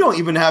you don't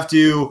even have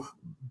to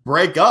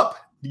break up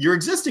your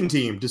existing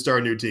team to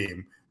start a new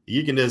team.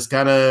 You can just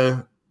kind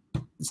of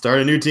start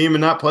a new team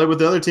and not play with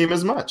the other team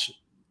as much,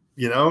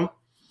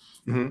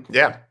 Mm-hmm.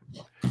 Yeah.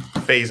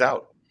 Phase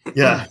out.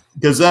 Yeah.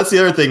 Because that's the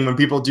other thing when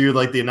people do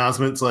the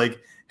announcements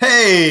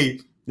hey,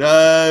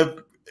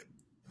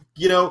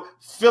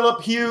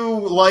 Philip, Hugh,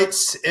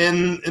 Lights,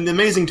 and the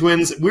Amazing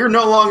Twins, we're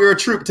no longer a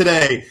troupe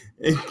today.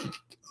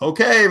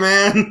 Okay,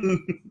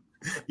 man.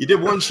 You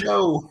did one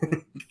show.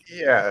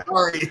 Yeah.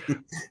 Sorry.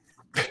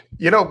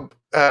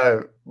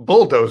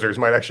 Bulldozers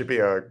might actually be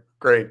a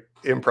great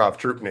improv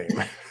troupe name.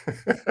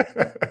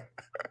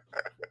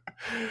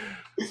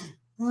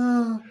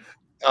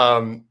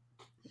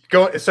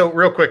 So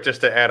real quick,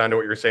 just to add on to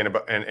what you were saying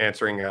about and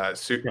answering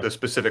the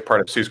specific part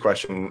of Sue's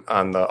question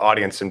on the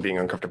audience and being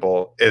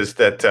uncomfortable is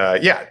that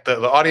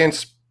the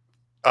audience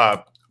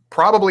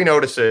probably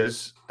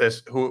notices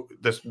this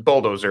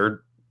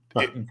bulldozer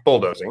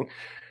bulldozing,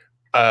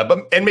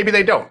 and maybe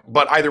they don't.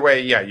 But either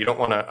way, you don't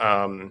want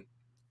to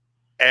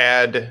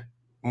add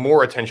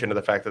more attention to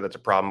the fact that it's a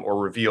problem or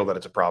reveal that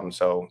it's a problem.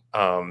 So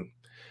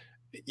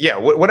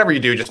whatever you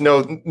do, just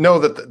know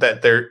that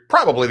they're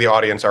probably the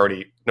audience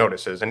already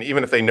notices, and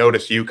even if they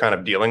notice you kind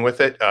of dealing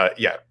with it,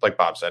 like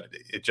Bob said,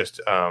 it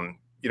just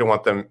you don't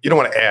want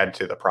to add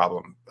to the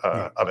problem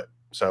of it.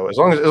 So as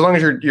long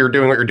as you're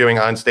doing what you're doing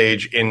on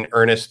stage in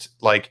earnest,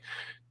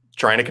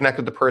 trying to connect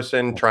with the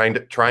person, trying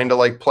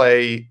to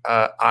play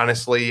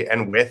honestly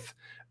and with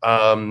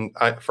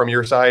from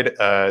your side,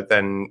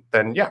 then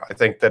I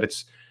think that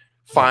it's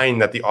fine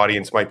that the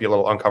audience might be a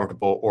little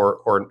uncomfortable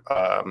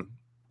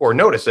or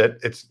notice it.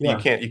 You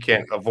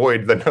can't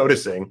avoid the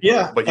noticing.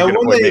 Yeah, but you can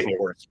avoid making it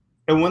worse.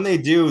 And when they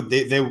do,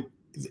 they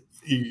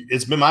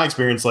it's been my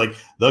experience.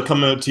 They'll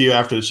come up to you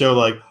after the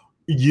show,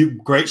 you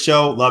great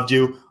show, loved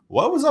you.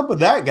 What was up with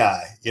that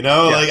guy?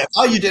 I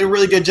thought you did a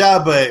really good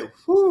job, but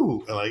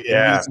whoo, I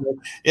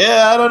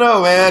don't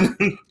know, man.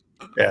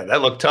 Yeah,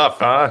 that looked tough,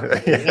 huh?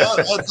 That's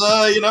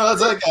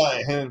that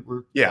guy. And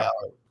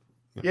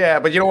yeah,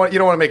 but you don't want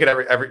to make it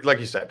every like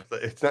you said.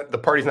 It's not, the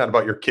party's not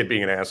about your kid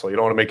being an asshole. You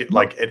don't want to make it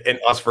an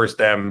us versus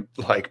them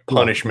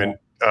punishment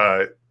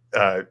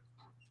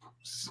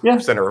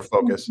center of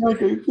focus.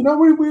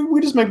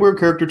 We just make weird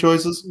character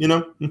choices.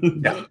 Yeah.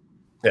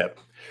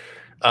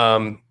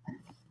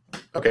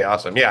 Okay,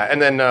 awesome. Yeah,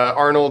 and then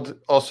Arnold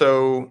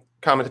also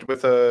commented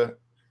with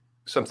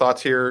some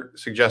thoughts here,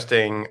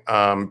 suggesting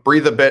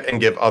breathe a bit and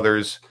give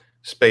others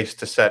space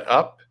to set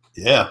up.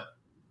 Yeah.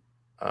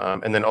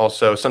 And then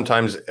also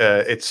sometimes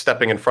it's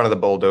stepping in front of the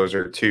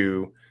bulldozer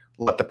to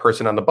let the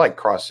person on the bike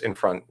cross in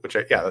front, which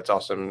that's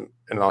awesome.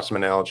 An awesome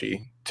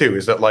analogy too,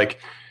 is that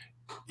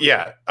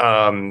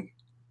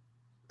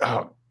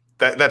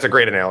that's a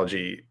great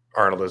analogy.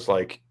 Arnold is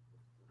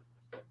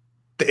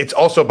it's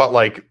also about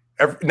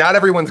not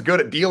everyone's good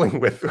at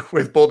dealing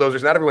with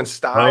bulldozers. Not everyone's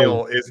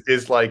style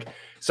is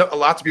so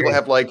lots of people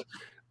have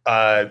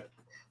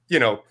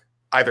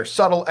either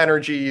subtle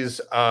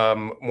energies,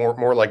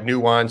 more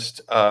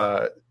nuanced,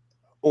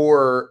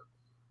 or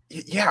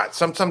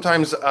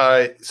sometimes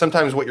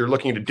what you're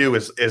looking to do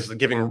is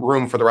giving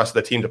room for the rest of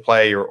the team to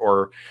play,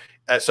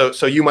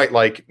 so you might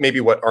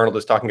maybe what Arnold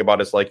is talking about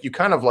is you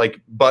kind of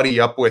buddy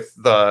up with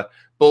the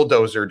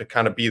bulldozer to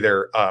kind of be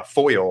their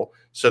foil,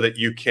 so that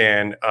you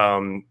can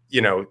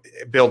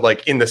build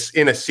in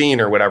a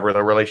scene or whatever,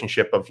 the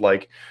relationship of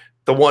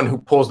the one who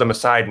pulls them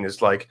aside and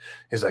is like,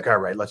 all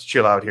right, let's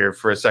chill out here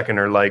for a second,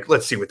 or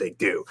let's see what they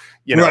do,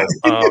 right.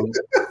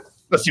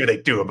 Let's see what they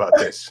do about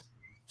this,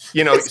 so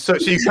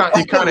you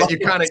kind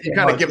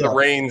of give the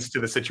reins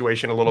to the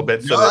situation a little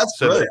bit. I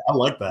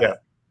like that.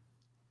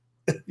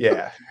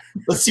 Yeah.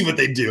 Let's see what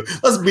they do.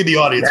 Let's be the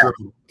audience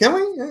room. Can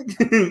we?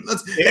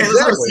 Let's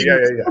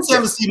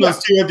have a seat in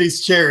those 2 empty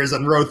chairs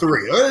on row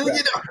 3.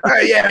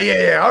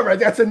 Yeah. All right,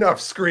 that's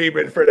enough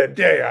screaming for the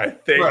day, I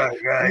think.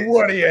 Right.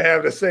 What do you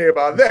have to say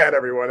about that,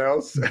 everyone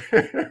else?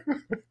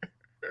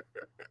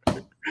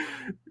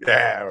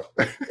 Yeah.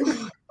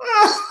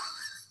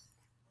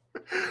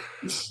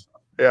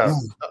 Yeah.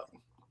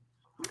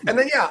 And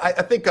then, I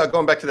think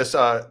going back to this,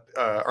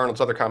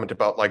 Arnold's other comment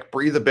about like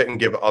breathe a bit and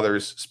give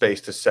others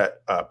space to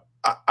set up.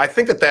 I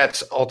think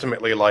that's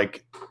ultimately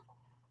like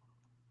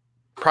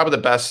probably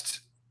the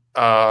best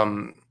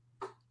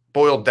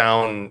boiled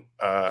down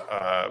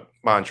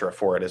mantra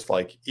for it is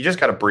like you just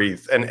got to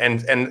breathe,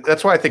 and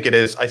that's why I think it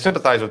is. I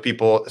sympathize with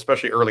people,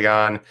 especially early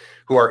on,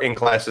 who are in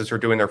classes or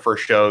doing their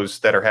first shows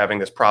that are having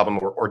this problem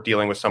or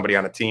dealing with somebody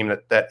on a team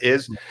that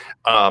is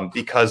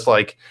because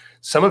like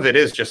some of it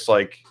is just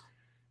like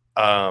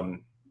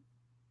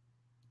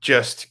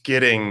just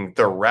getting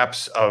the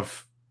reps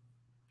of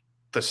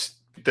the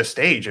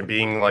stage and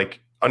being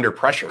like under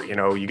pressure,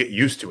 you get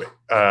used to it.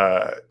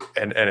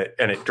 And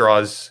it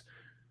draws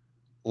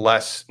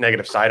less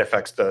negative side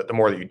effects the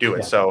more that you do it.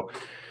 Yeah. So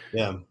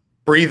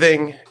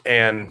breathing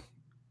and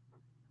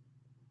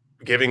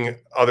giving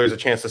others a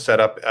chance to set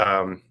up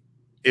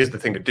is the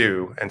thing to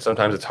do. And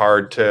sometimes it's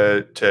hard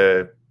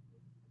to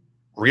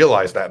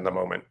realize that in the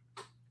moment.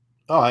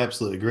 Oh, I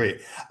absolutely agree.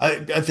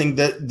 I think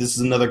that this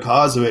is another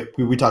cause of it.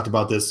 We talked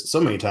about this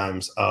so many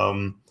times.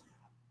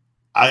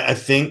 I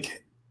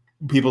think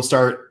people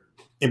start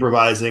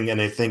improvising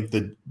and I think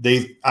they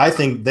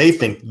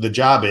think the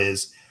job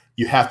is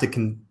you have to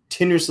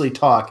continuously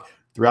talk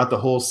throughout the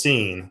whole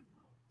scene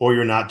or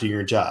you're not doing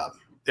your job.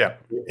 Yeah.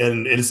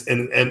 And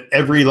and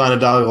every line of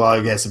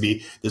dialogue has to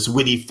be this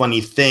witty, funny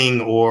thing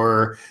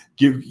or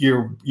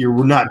you're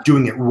not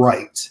doing it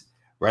right.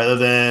 Rather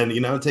than,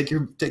 take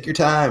your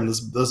time.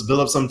 Let's build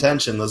up some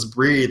tension. Let's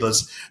breathe.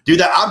 Let's do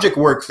that object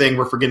work thing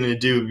we're forgetting to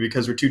do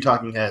because we're 2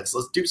 talking heads.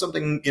 Let's do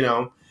something,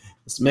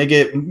 let's make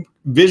it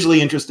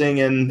visually interesting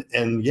and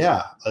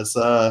let's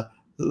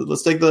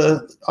take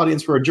the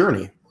audience for a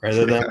journey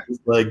rather than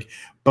like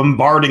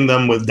bombarding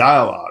them with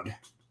dialogue.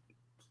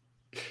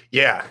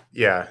 Yeah.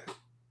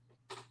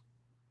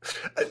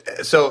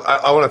 So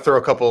I want to throw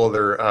a couple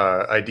other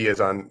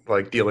ideas on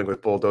like dealing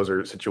with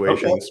bulldozer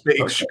situations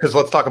because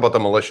let's talk about the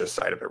malicious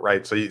side of it,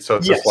 right? So it's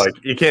just like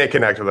you can't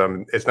connect with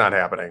them; it's not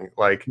happening.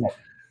 Like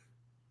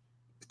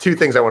 2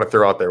 things I want to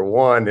throw out there.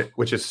 One,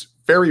 which is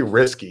very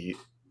risky.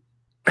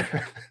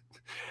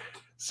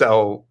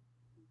 So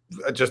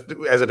just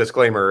as a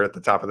disclaimer at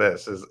the top of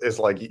this is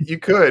like you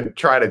could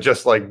try to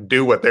just like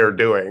do what they're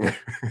doing.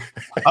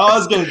 That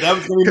was gonna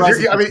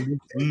be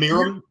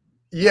mirror.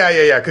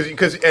 Yeah.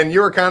 Because and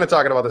you were kind of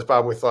talking about this,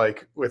 Bob, with hyper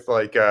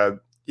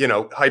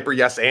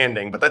yes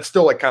anding, but that's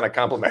still like kind of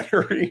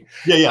complimentary.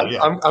 Yeah.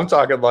 I'm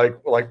talking like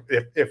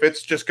if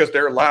it's just because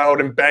they're loud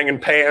and banging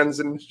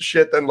pans and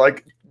shit, then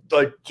like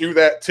do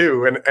that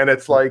too. And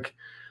it's like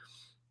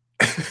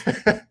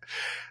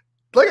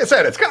like I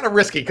said, it's kind of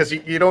risky because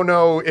you don't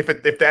know if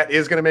that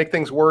is going to make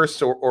things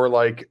worse or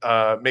like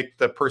make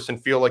the person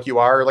feel like you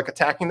are like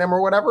attacking them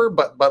or whatever.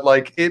 But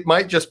like it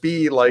might just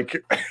be like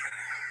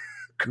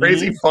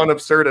crazy fun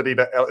absurdity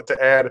to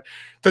add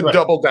to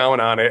double down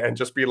on it and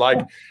just be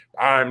like,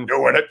 I'm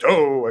doing it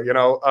too,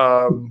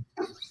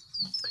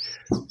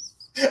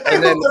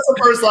 And then that's the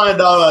first line of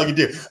dialogue I can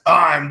do.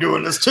 I'm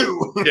doing this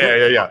too.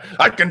 Yeah.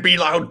 I can be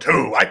loud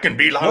too.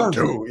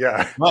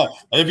 Yeah. Right.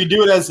 And if you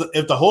do it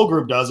if the whole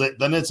group does it,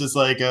 then it's just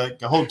like a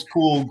whole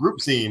cool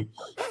group scene.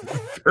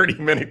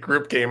 30-minute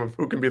group game of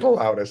who can be the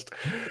loudest.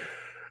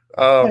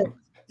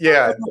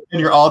 Yeah.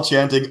 And you're all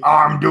chanting,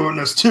 I'm doing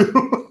this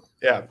too.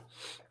 Yeah.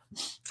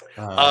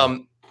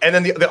 And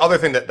then the other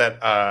thing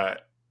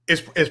that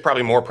is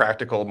probably more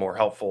practical, more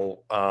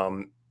helpful,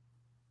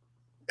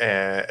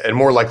 and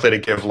more likely to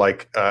give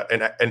like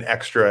an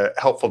extra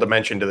helpful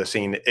dimension to the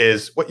scene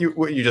is what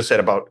you just said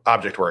about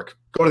object work.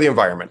 Go to the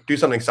environment, do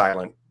something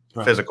silent,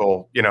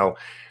 physical.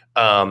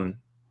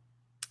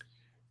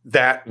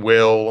 That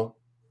will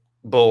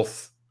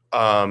both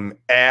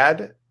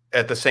add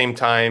at the same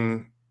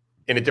time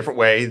in a different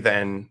way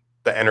than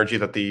the energy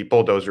that the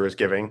bulldozer is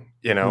giving,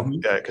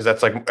 because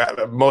that's like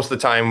most of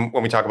the time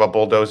when we talk about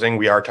bulldozing,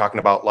 we are talking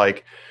about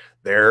like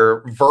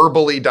they're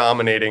verbally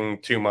dominating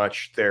too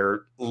much.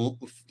 They're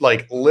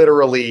like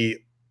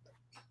literally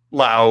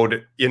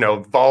loud,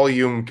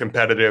 volume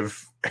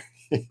competitive.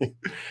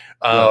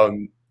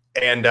 So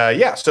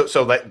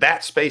that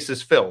space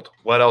is filled.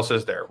 What else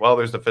is there? Well,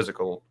 there's the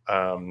physical,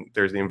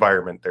 there's the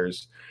environment,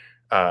 there's,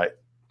 the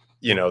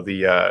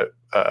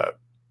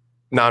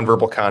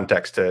nonverbal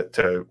context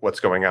to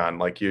what's going on.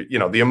 Like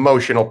the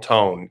emotional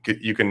tone.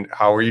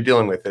 How are you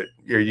dealing with it?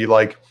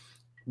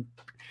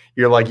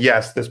 You're like,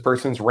 yes, this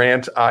person's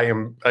rant, I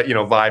am,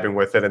 vibing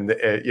with it. And,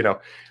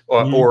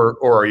 or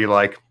are you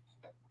like,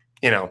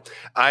 some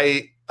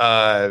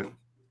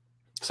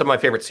of my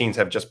favorite scenes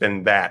have just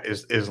been that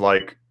is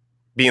like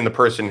being the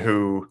person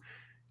who,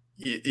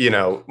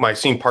 my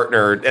scene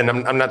partner, and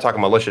I'm not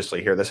talking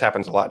maliciously here. This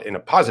happens a lot in a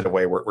positive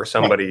way where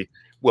somebody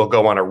will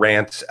go on a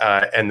rant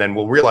and then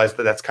we'll realize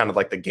that that's kind of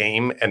like the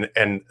game. And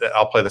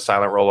I'll play the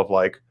silent role of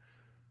like,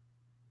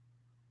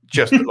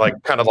 just like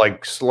kind of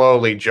like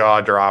slowly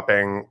jaw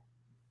dropping.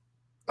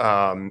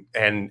 That's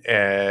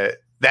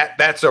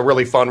a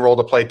really fun role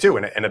to play too.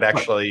 And it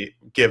actually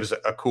gives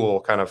a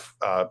cool kind of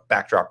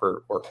backdrop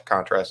or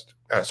context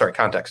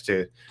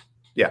to,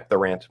 the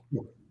rant.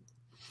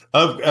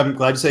 I'm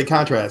glad you say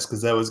contrast,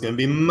 because that was going to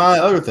be my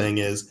other thing,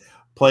 is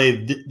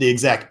play the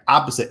exact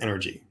opposite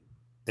energy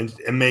and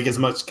make as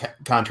much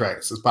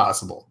contrast as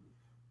possible.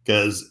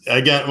 Because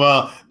again,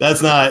 well,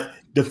 that's not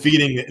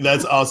defeating.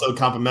 That's also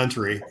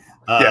complimentary.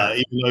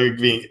 Even though you're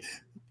being,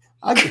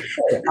 I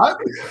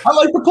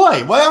like to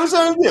play. What am I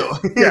trying to do?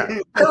 Yeah,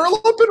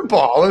 curl up in a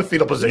ball in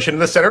fetal position in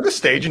the center of the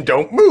stage and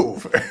don't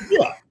move.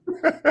 Yeah.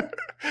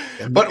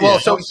 But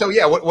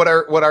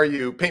what are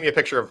you? Paint me a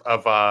picture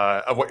of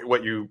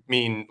what you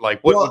mean. Like,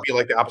 what would be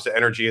like the opposite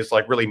energy? Is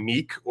like really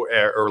meek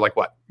or like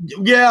what?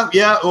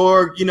 Yeah,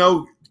 or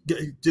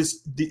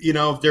just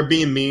if they're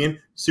being mean,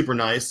 super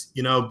nice.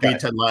 Be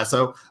Ted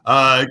Lasso.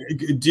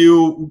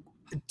 Do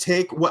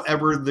take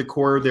whatever the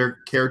core of their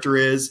character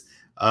is,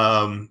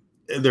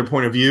 their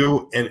point of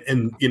view,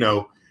 and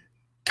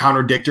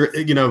contradictory,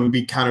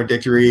 be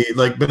contradictory,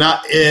 like, but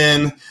not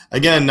in a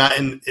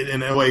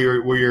way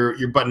where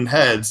you're butting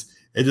heads.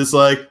 It's just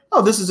like,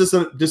 oh, this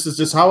is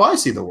just how I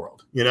see the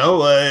world. You do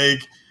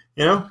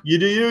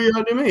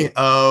you do me.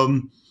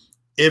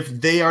 If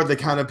they are the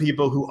kind of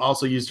people who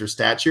also use their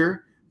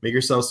stature, make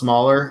yourself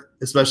smaller,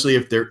 especially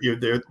if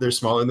they're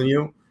smaller than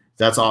you.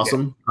 That's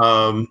awesome.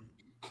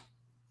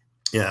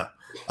 Yeah.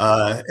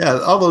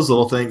 All those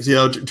little things.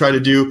 Try to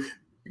do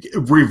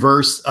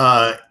reverse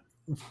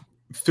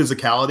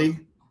physicality.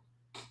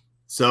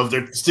 So if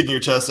they're sticking your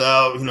chest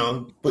out,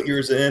 put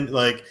yours in,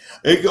 like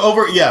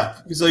over. Yeah.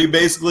 So you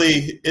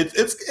basically,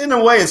 it's in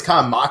a way, it's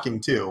kind of mocking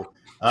too.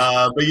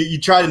 But you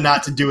try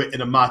not to do it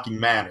in a mocking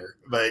manner.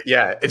 But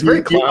yeah, it's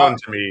very clown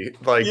to me.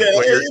 Like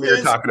what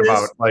you're talking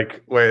about,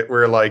 like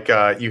where like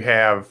you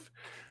have,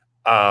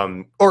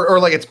 or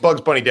like it's Bugs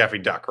Bunny, Daffy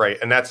Duck, right?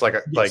 And that's like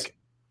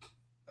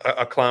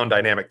a clown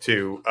dynamic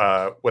too.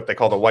 What they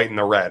call the white and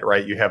the red,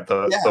 right? You have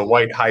the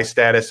white high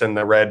status and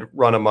the red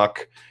run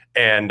amok.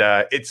 And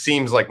it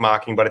seems like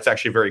mocking, but it's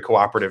actually very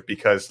cooperative,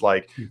 because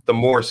like the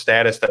more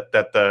status that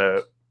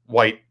the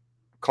white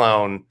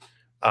clown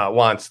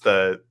wants,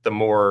 the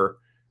more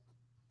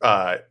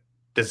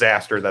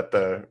disaster that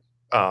the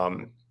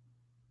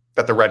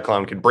red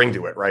clown can bring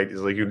to it, right?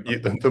 Is like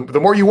the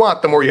more you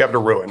want, the more you have to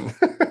ruin.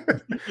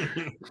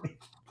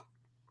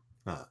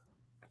 I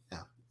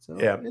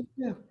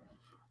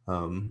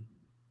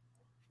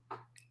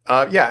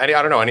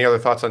don't know. Any other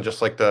thoughts on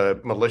just like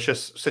the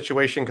malicious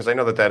situation? Because I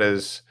know that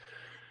is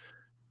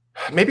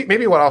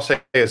maybe what I'll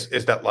say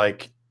is that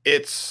like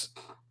it's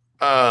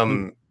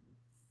I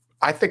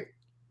think,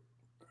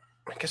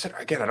 I guess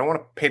again, I don't want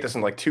to paint this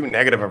in like too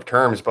negative of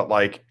terms, but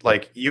like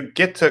you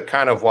get to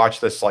kind of watch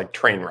this like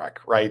train wreck,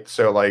 right?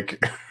 So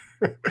like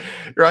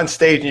you're on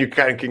stage and you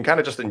can kind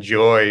of just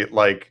enjoy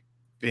like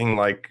being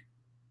like,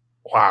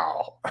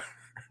 wow.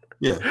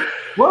 Yeah.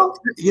 Well,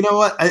 you know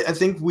what? I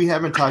think we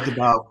haven't talked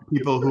about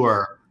people who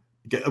are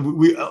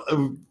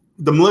the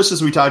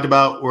malicious we talked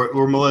about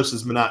were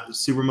malicious, but not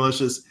super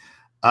malicious.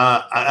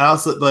 I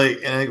also like,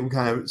 and I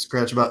kind of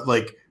scratch about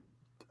like,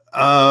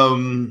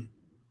 I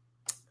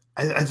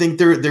think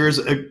there's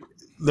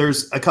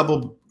a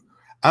couple.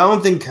 I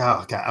don't think.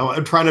 Oh God,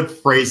 I'm trying to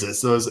phrase this.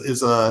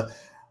 So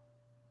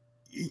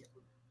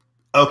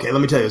okay.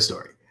 Let me tell you a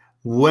story.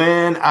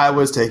 When I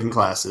was taking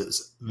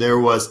classes, there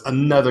was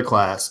another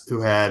class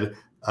who had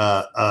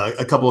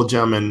a couple of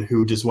gentlemen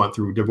who just went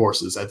through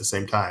divorces at the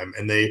same time,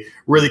 and they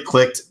really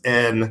clicked.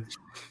 And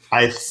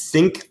I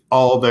think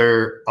all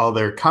their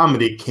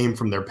comedy came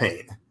from their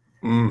pain,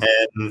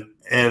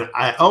 and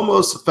I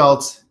almost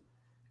felt,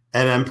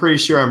 and I'm pretty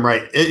sure I'm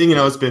right.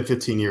 It's been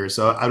 15 years,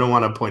 so I don't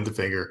want to point the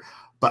finger,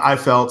 but I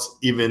felt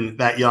even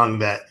that young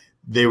that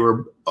they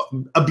were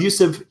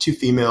abusive to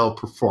female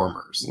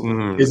performers,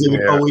 because they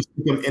would always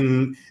put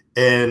them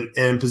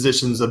in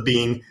positions of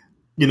being,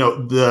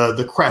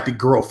 the crappy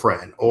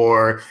girlfriend,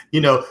 or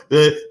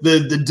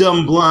the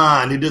dumb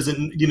blonde who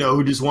doesn't,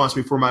 who just wants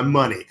me for my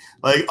money,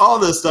 like all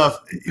this stuff,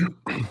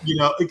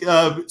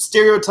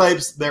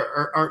 stereotypes that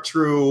aren't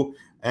true,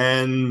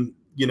 and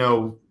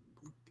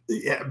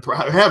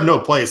have no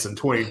place in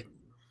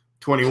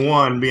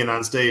 2021 being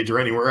on stage or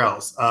anywhere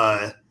else.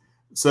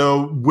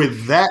 So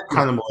with that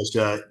kind of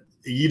militia,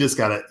 you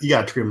gotta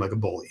treat them like a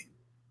bully,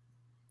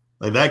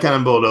 like that kind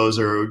of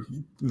bulldozer.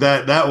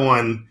 That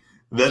one,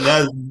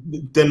 that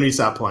then we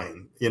stop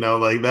playing.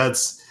 Like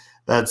that's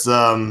if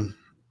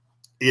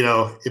you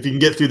can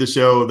get through the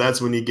show, that's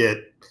when you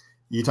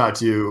talk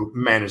to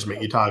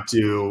management, you talk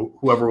to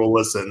whoever will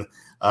listen.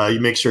 You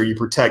make sure you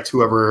protect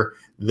whoever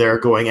they're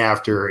going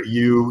after.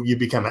 You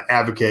become an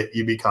advocate.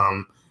 You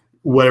become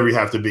whatever you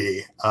have to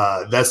be.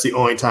 That's the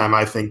only time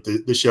I think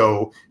the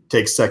show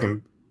takes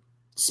second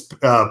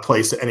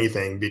place to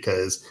anything,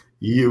 because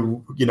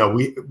you know,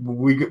 we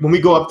when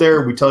we go up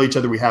there, we tell each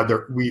other we have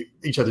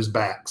each other's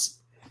backs.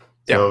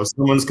 So if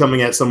someone's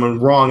coming at someone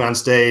wrong on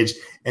stage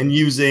and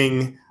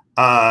using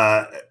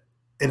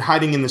and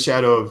hiding in the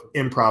shadow of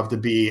improv to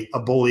be a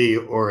bully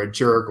or a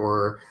jerk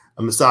or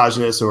a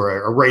misogynist or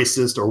a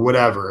racist or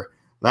whatever,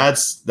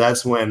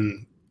 that's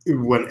when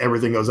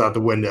everything goes out the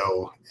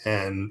window,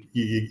 and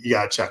you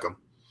gotta check them,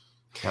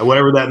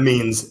 whatever that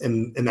means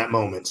in that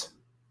moment.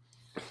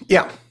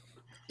 Yeah.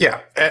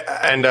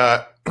 And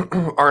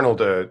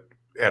Arnold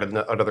added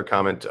another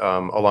comment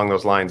along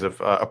those lines of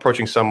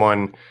approaching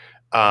someone.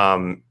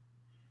 Sorry,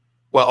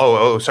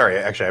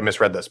 actually, I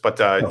misread this,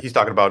 but he's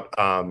talking about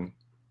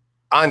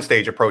on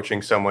stage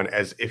approaching someone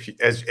as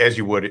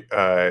you would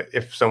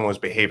if someone was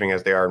behaving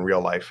as they are in real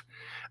life.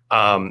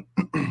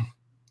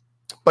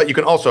 But you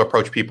can also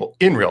approach people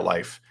in real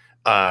life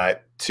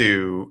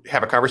to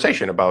have a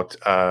conversation about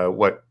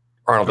what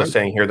Arnold is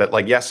saying here, that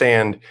like yes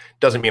and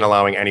doesn't mean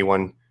allowing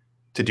anyone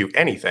to do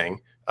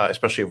anything,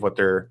 especially if what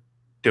they're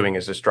doing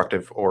is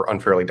destructive or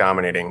unfairly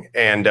dominating.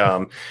 And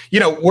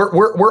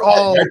we're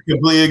all I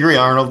completely agree,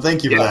 Arnold.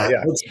 Thank you for that.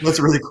 Yeah. That's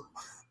really cool.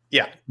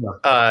 Yeah.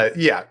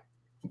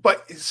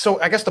 But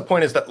so I guess the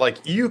point is that like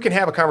you can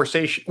have a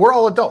conversation. We're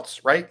all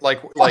adults, right?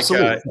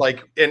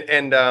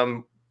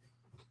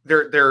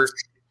 There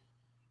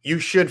you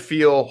should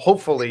feel,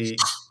 hopefully,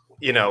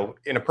 in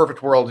a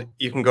perfect world,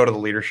 you can go to the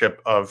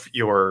leadership of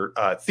your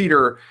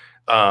theater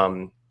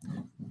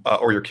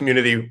or your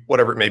community,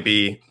 whatever it may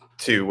be,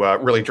 to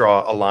really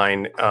draw a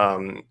line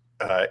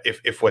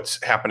if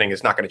what's happening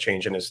is not going to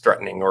change and is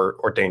threatening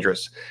or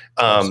dangerous.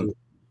 But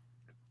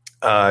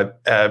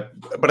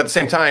at the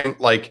same time,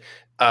 like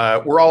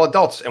we're all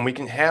adults and we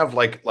can have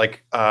like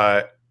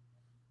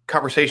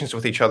conversations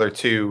with each other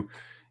to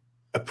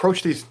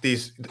approach these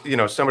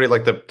somebody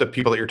like the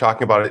people that you're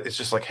talking about. It's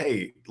just like,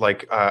 hey,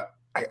 like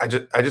I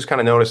just kind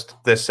of noticed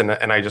this and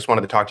I just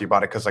wanted to talk to you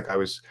about it because like I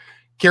was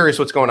curious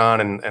what's going on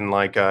and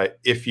like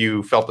if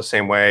you felt the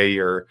same way,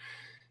 or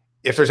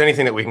if there's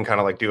anything that we can kind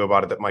of like do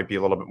about it that might be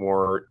a little bit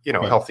more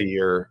healthy,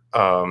 or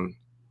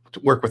to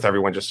work with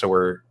everyone just so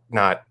we're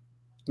not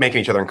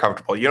making each other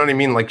uncomfortable. You know what I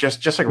mean? Like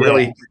just like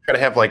really try to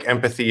have like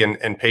empathy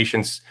and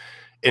patience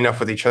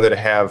enough with each other to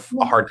have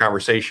a hard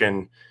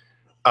conversation.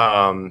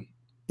 You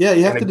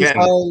have to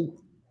decide.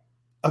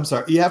 I'm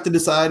sorry. You have to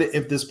decide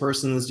if this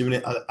person is doing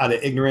it out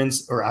of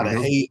ignorance or out of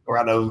hate or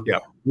out of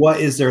what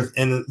is there,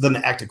 and then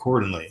act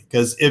accordingly.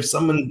 Because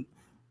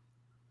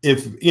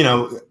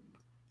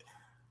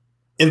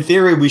in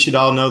theory, we should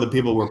all know the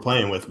people we're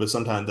playing with, but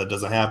sometimes that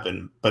doesn't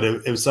happen. But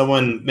if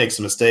someone makes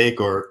a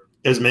mistake or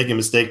is making a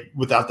mistake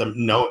without them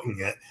knowing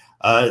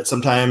it,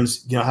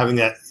 sometimes having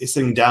that,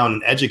 sitting down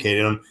and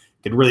educating them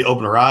could really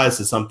open their eyes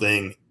to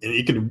something, and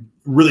you could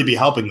really be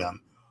helping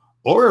them.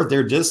 Or if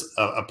they're just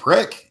a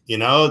prick,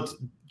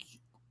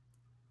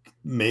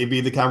 maybe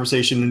the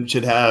conversation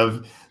should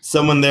have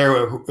someone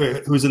there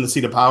who's in the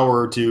seat of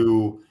power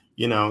to,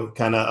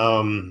 kind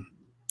of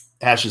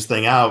hash this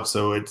thing out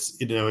so it's,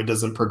 it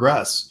doesn't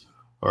progress,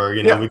 or,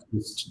 we can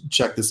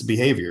check this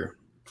behavior.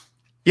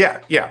 Yeah.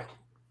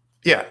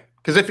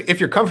 Because if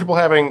you're comfortable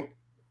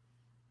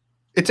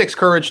it takes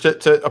courage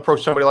to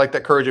approach somebody like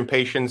that, courage and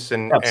patience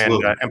and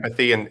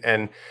empathy,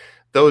 and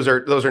those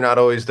are not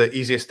always the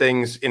easiest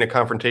things in a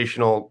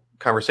confrontational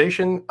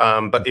conversation.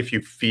 But if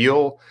you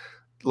feel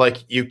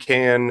like you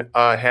can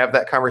have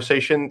that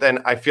conversation, then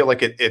I feel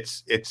like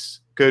it's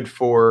good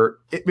for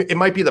it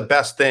might be the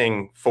best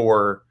thing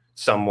for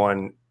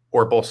someone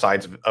or both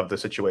sides of the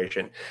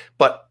situation.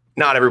 But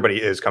not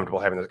everybody is comfortable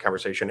having this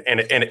conversation, and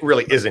it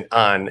really isn't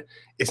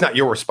it's not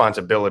your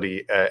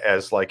responsibility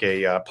as like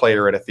a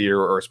player at a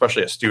theater, or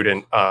especially a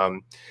student,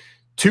 to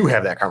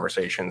have that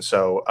conversation.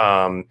 So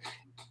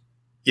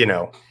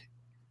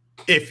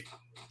if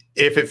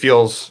it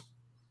feels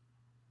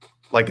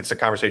like it's a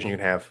conversation you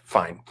can have,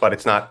 fine, but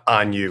it's not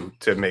on you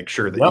to make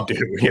sure that you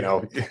do.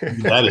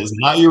 That is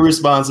not your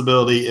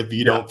responsibility if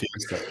you don't feel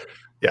safe.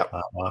 Yeah.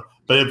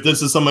 But if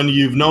this is someone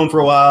you've known for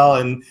a while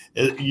and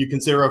you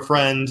consider a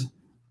friend,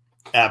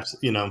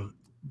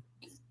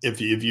 if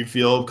you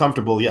feel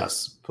comfortable,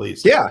 yes,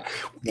 please. Yeah.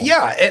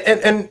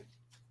 And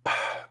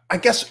I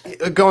guess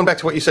going back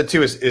to what you said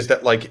too is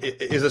that like,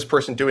 is this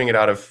person doing it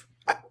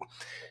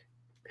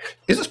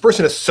is this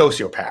person a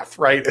sociopath?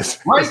 Right. Is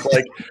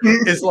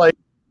like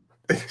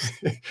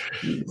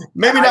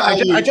maybe not.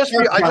 I just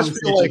feel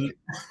like,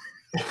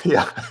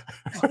 yeah.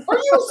 Are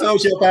you a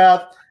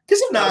sociopath?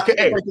 Because if not,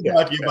 I'd like to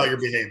talk to you about your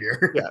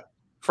behavior. Yeah.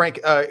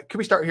 Frank, can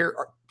we start here?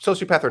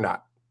 Sociopath or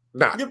not?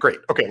 Not. Yep. Great.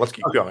 Okay, let's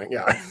keep going.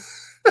 Yeah.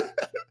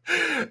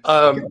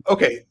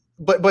 Okay.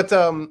 But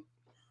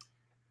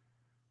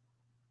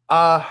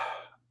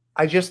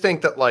I just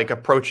think that like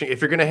approaching,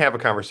 if you're going to have a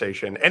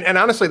conversation, and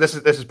honestly, this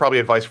is probably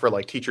advice for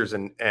like teachers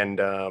and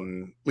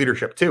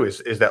leadership too,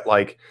 is that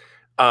like,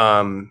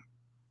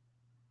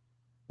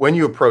 when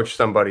you approach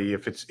somebody,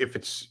 if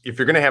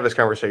you're going to have this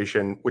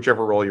conversation,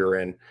 whichever role you're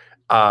in,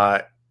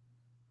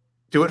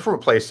 do it from a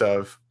place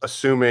of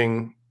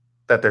assuming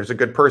that there's a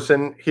good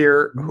person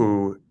here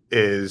who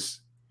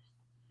is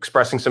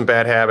expressing some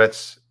bad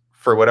habits,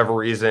 for whatever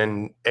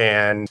reason,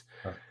 and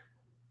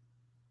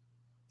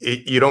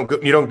you don't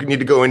need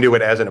to go into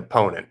it as an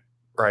opponent,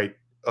 right?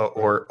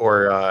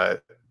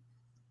 Or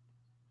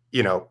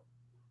you know,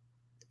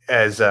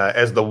 as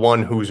the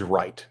one who's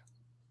right.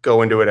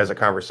 Go into it as a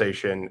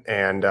conversation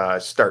and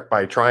start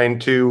by trying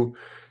to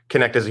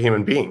connect as a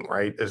human being,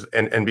 right?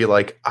 And be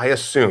like, I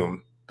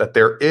assume that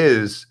there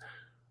is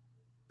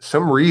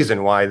some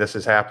reason why this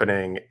is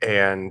happening,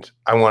 and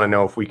I want to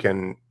know if we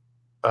can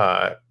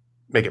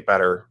make it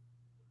better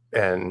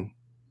and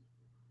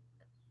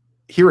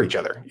hear each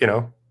other, you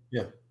know?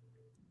 Yeah.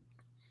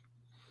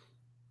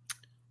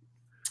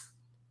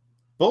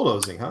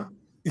 Bulldozing, huh?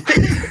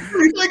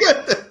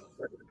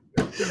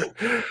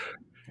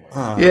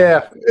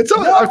 Yeah,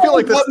 I feel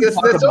like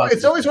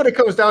it's always what it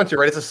comes down to,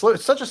 right? It's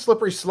such a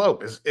slippery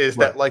slope. Is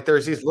that like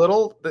there's these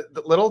little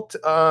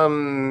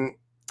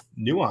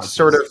nuances,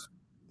 sort of,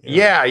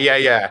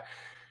 yeah,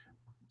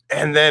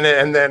 and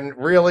then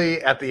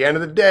really at the end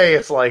of the day,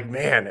 it's like,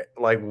 man,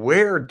 like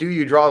where do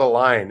you draw the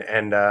line?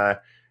 And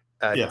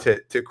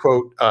to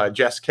quote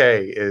Jess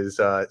K is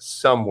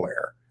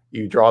somewhere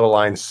you draw the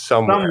line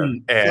somewhere,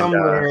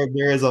 somewhere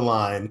there is a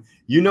line.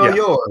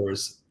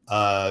 Yours.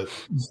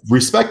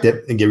 Respect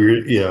it and give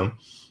your,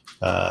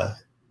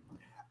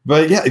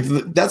 but yeah,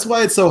 that's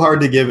why it's so hard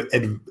to give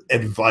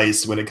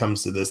advice when it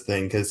comes to this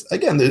thing. Cause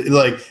again,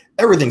 like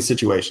everything's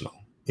situational,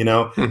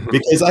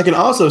 because I can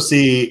also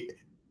see,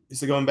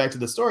 so going back to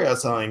the story I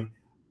was telling,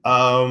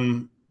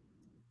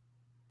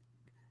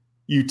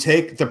 you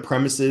take the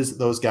premises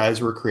those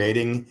guys were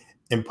creating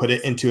and put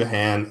it into a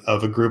hand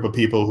of a group of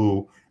people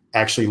who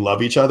actually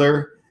love each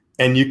other.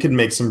 And you can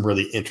make some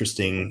really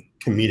interesting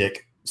comedic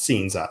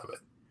scenes out of it.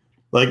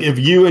 Like if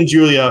you and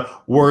Julia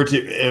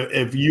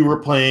if you were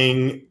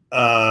playing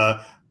a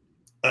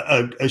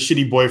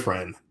shitty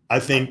boyfriend, I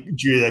think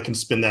Julia can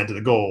spin that to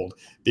the gold,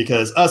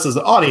 because us as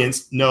the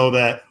audience know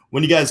that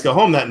when you guys go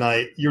home that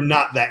night, you're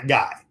not that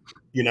guy,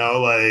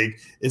 like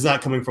it's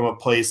not coming from a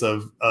place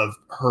of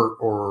hurt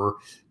or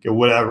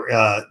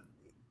whatever.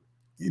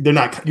 You're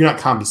not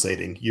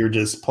compensating. You're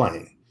just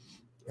playing.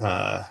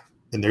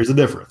 And there's a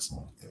difference.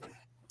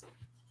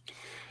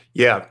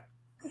 Yeah,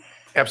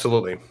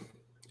 absolutely.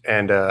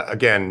 And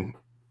again,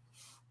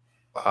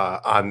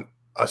 on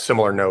a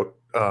similar note,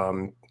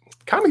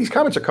 these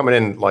comments are coming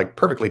in like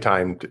perfectly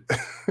timed.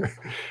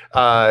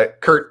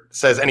 Kurt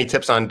says, any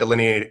tips on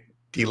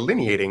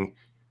delineating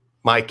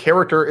my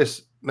character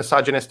is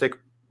misogynistic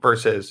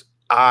versus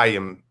I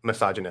am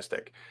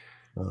misogynistic?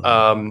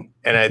 And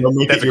that's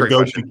a great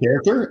question.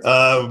 Character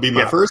would be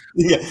my first.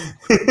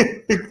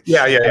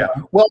 Yeah.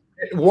 Well,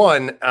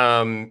 one,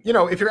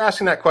 if you're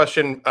asking that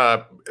question,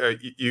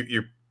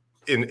 you're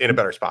in a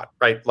better spot,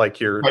 right?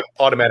 Like you're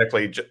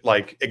automatically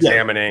like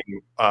examining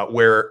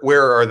where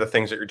are the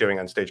things that you're doing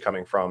on stage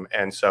coming from,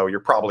 and so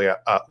you're probably at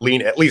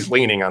least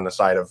leaning on the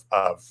side of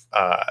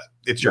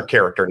it's your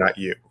character, not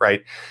you,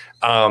 right?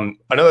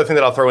 Another thing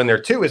that I'll throw in there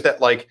too is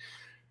that like,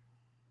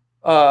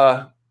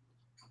 I've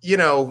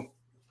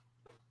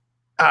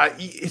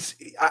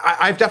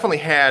definitely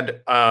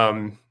had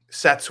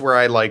sets where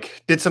I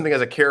like did something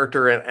as a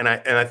character and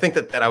I think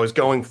that I was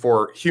going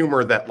for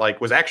humor that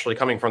like was actually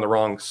coming from the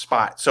wrong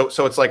spot. So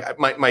it's like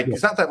my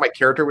it's not that my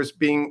character was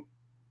being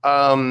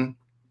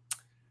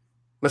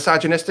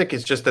misogynistic.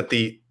 It's just that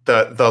the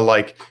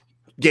like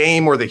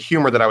game or the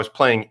humor that I was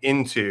playing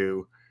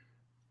into,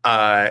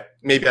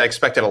 maybe I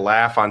expected a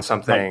laugh on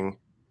something,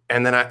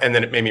 and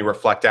then it made me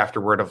reflect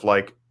afterward of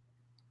like,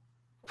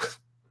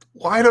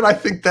 why did I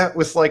think that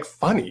was like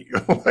funny?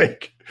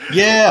 Like,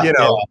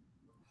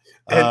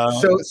 And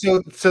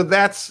so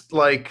that's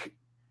like,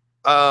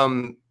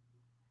 I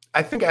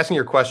think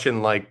asking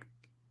questions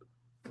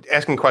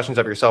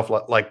of yourself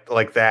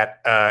like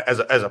that as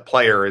a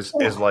player is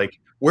like,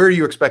 where are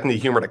you expecting the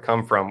humor to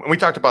come from? And we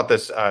talked about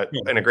this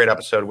in a great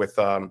episode with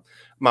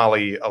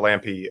Molly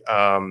Alampi.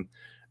 I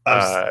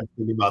was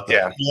thinking about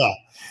that.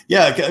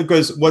 Yeah.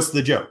 Because what's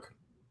the joke?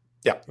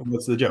 Yeah,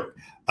 what's the joke?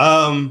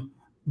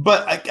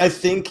 But I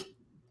think,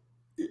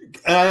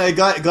 and I'm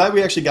glad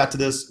we actually got to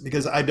this,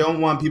 because I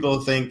don't want people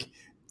to think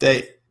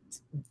that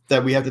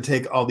we have to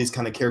take all these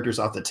kind of characters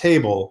off the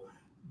table,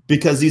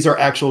 because these are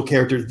actual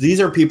characters. These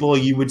are people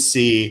you would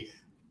see,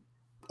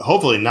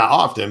 hopefully not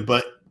often,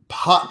 but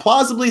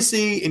plausibly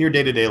see in your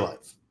day-to-day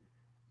life.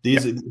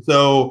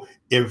 So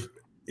if,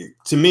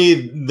 to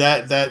me,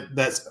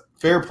 that's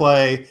fair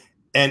play.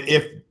 And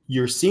if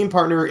your scene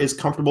partner is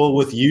comfortable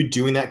with you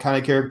doing that kind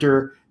of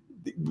character,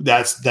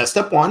 that's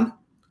step one.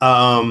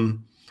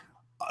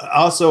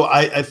 Also,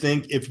 I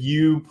think if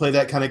you play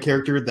that kind of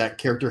character, that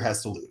character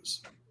has to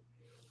lose.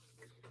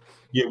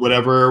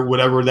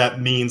 Whatever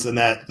that means in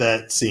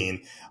that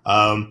scene,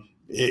 that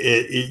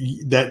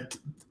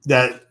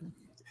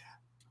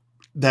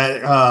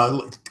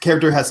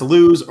character has to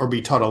lose or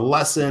be taught a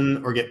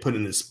lesson or get put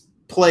in this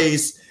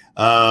place.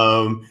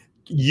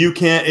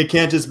 It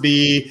can't just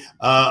be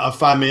a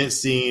 5-minute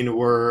scene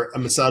where a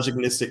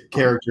misogynistic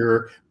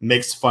character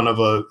makes fun of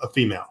a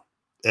female.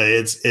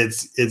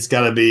 It's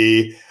got to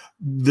be,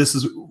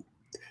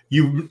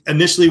 you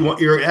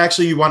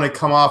want to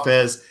come off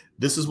as,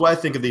 this is what I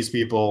think of these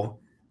people,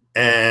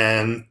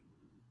 and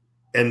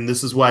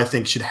this is what I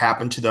think should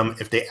happen to them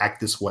if they act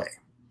this way.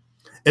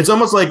 It's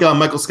almost like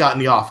Michael Scott in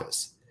The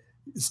Office.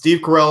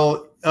 Steve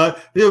Carell.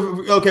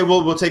 Okay,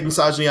 we'll take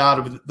misogyny out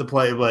of the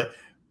play, but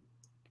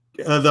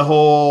the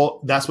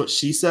whole "that's what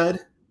she said"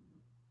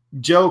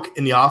 joke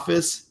in The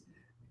Office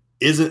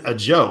isn't a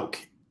joke.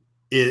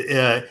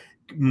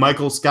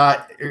 Michael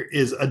Scott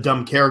is a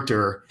dumb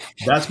character.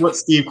 That's what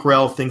Steve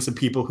Carell thinks of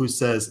people who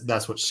says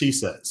 "that's what she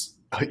says."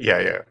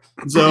 Yeah.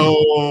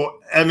 So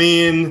I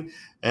mean,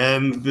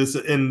 and this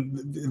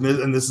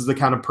is the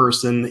kind of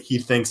person he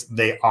thinks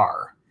they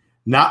are.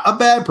 Not a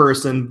bad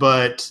person,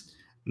 but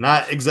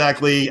not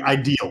exactly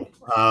ideal.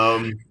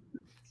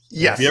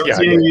 Yes.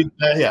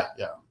 Yeah.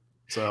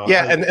 So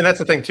yeah, and that's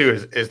the thing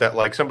too, is that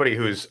like somebody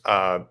who's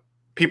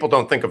people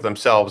don't think of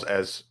themselves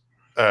as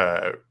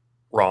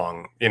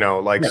wrong,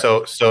 like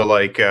so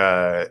like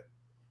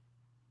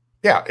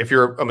if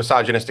you're a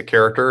misogynistic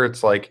character,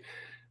 it's like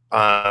you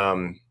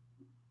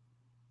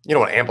don't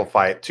want to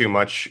amplify it too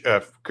much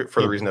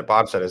for the reason that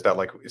Bob said, is that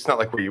like it's not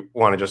like we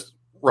want to just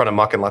run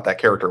amok and let that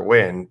character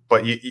win,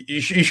 but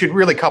you should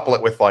really couple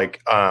it with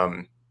like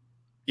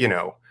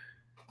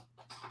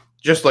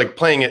just like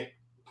playing it,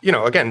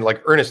 again,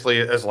 like earnestly,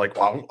 as like,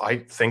 well, I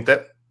think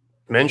that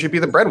men should be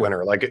the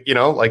breadwinner. Like,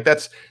 like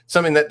that's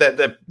something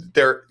that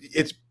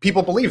it's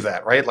people believe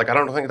that, right? Like, I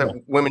don't think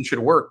that women should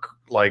work.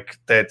 Like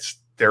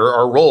there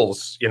are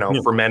roles,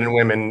 for men and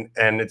women,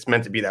 and it's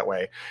meant to be that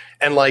way.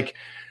 And like,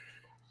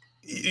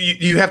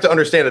 you have to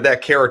understand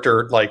that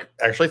character like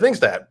actually thinks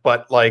that,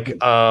 but like,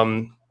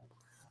 so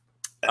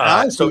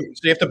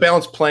you have to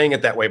balance playing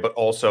it that way, but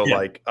also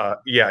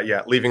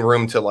leaving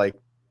room to like,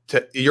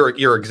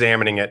 you're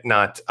examining it,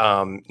 not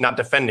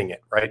defending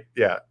it, right?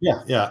 Yeah.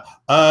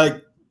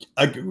 I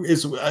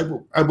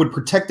would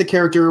protect the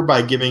character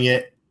by giving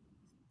it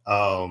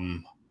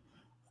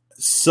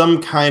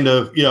some kind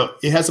of,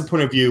 it has a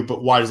point of view,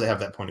 but why does it have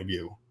that point of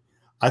view?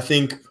 I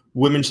think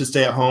women should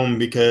stay at home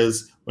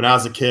because when I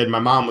was a kid, my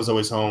mom was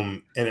always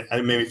home, and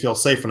it made me feel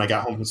safe when I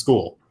got home from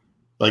school.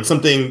 Like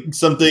something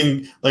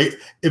like,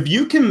 if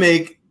you can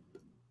make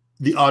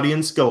the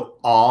audience go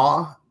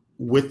awe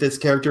with this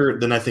character,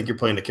 then I think you're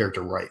playing the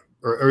character right,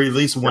 or at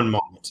least one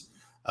moment.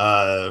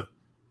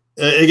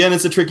 Again,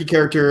 it's a tricky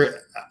character.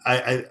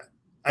 I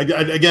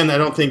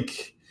don't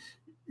think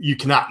you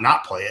cannot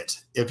not play it.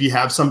 If you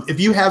have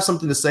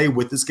something to say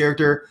with this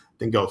character,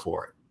 then go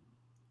for it.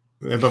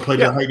 But play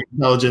to high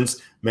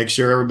intelligence. Make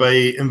sure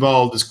everybody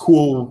involved is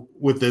cool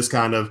with this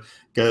kind of,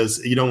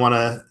 because you don't want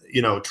to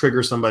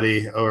trigger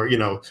somebody, or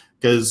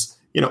because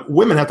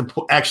women have to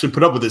actually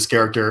put up with this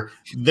character.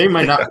 They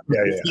might not.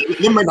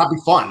 They might not be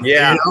fun.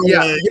 Yeah.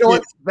 You know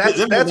what? That's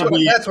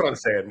what I'm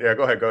saying. Yeah.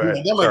 Go ahead.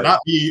 That might not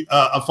be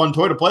a fun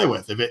toy to play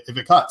with if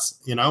it cuts.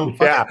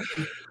 Yeah.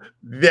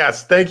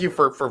 Yes. Thank you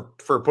for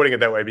putting it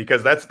that way,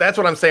 because that's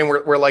what I'm saying.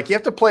 We're like, you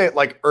have to play it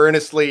like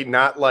earnestly,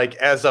 not like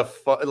as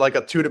like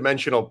a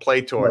 2-dimensional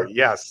play toy. Right.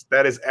 Yes,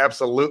 that is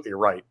absolutely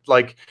right.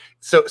 Like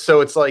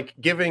so it's like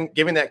giving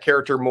that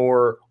character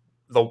more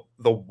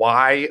the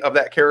why of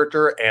that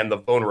character, and the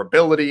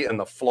vulnerability and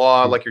the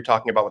flaw, like you're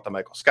talking about with the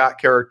Michael Scott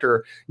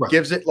character,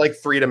 gives it like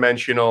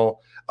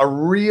 3-dimensional, a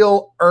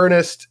real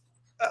earnest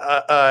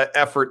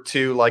effort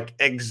to like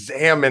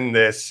examine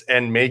this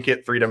and make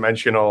it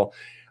 3-dimensional.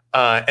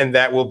 And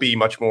that will be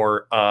much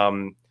more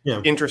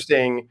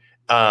interesting,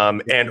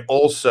 and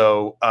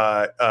also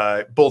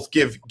both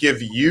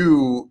give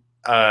you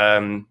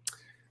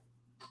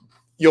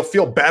you'll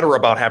feel better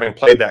about having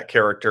played that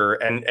character,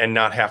 and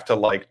not have to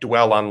like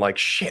dwell on like,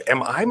 shit,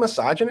 am I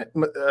misogynist?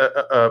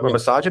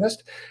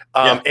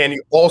 And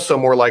you're also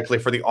more likely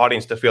for the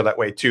audience to feel that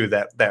way too.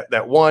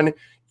 That one,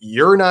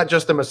 you're not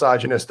just a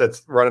misogynist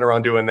that's running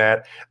around doing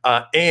that,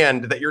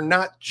 and that you're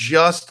not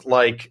just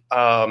like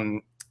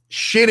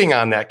shitting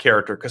on that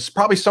character, because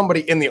probably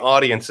somebody in the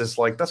audience is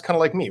like, that's kind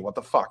of like me. What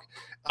the fuck?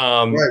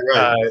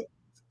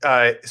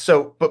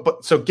 So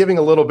giving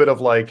a little bit of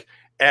like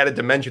added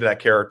dimension to that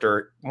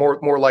character,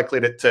 more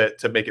likely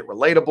to make it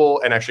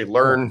relatable and actually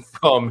learn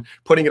from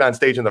putting it on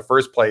stage in the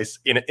first place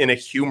in a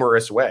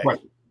humorous way. Right.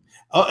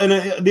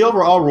 And the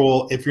overall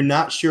rule, if you're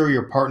not sure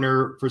your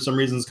partner for some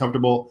reason is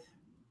comfortable,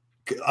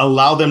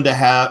 allow them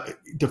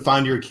to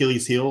find your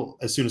Achilles heel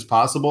as soon as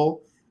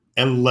possible,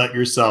 and let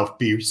yourself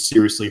be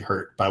seriously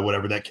hurt by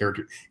whatever that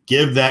character.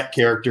 Give that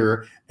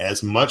character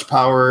as much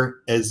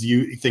power as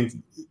you think.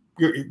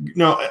 Give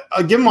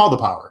them all the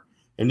power,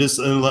 and just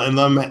and let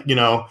them.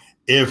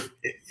 If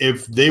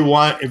they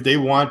want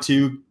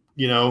to,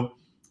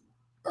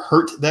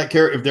 hurt that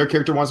character. If their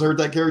character wants to hurt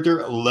that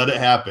character, let it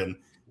happen,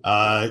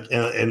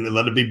 and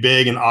let it be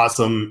big and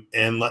awesome,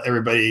 and let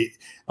everybody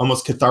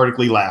almost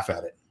cathartically laugh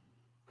at it.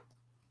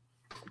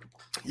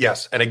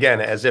 Yes, and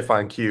again, as if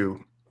on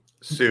cue,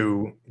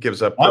 Sue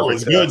gives a perfect, that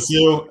was good,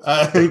 Sue.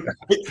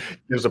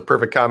 Gives a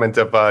perfect comment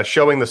of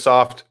showing the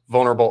soft,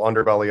 vulnerable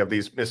underbelly of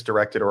these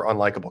misdirected or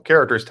unlikable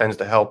characters tends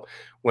to help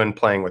when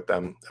playing with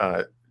them.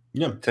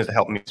 Tends to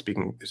help me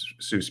speaking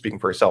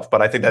for herself. But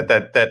I think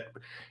that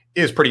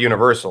is pretty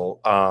universal.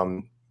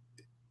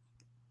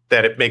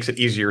 That it makes it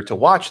easier to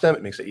watch them.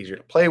 It makes it easier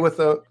to play with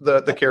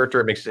the character.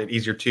 It makes it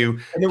easier to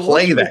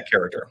play that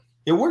character.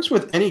 It works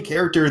with any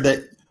character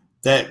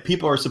that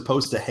people are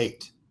supposed to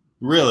hate.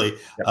 Really,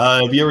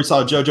 if you ever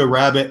saw Jojo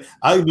Rabbit,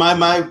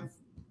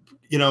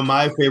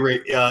 my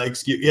favorite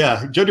excuse,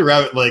 Jojo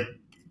Rabbit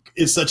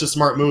is such a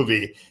smart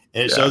movie,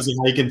 and it shows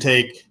how you can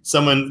take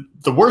someone,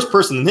 the worst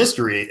person in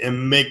history,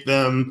 and make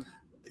them,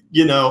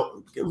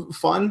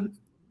 fun.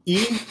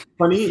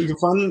 Funny,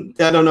 fun.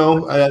 I don't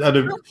know how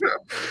to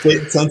say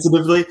it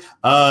sensitively.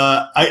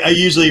 I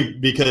usually,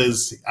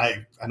 because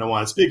I don't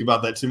want to speak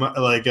about that too much.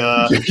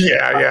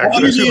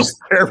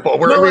 Careful.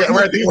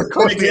 We're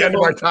close to the end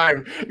of our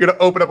time. You're gonna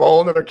open up a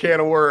whole other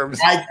can of worms.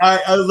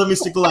 Let me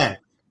stick the land.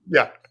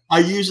 Yeah. I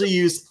usually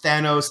use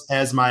Thanos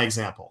as my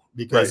example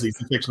because he's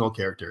a fictional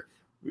character.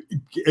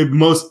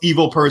 Most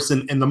evil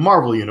person in the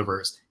Marvel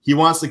universe. He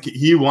wants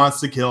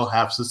to kill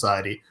half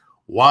society.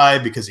 Why?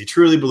 Because he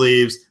truly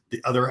believes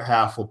the other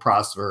half will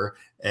prosper,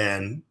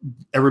 and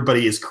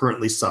everybody is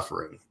currently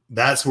suffering.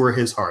 That's where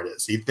his heart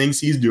is. He thinks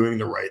he's doing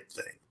the right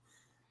thing.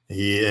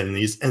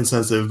 He's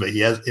insensitive, but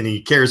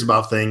he cares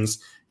about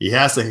things. He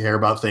has to care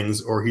about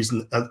things, or he's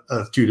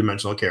a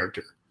two-dimensional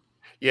character.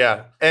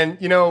 Yeah, and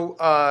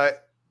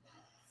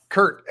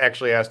Kurt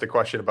actually asked a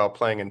question about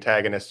playing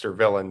antagonists or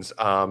villains,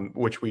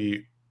 which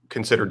we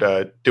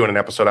considered doing an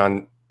episode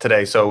on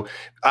today. So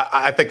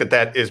I think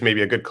that is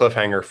maybe a good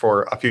cliffhanger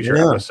for a future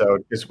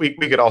episode, because we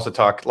could also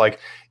talk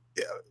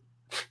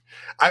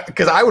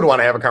because I would want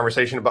to have a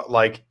conversation about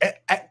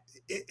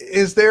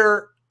is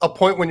there a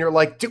point when you're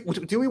like,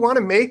 do we want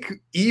to make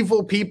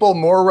evil people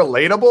more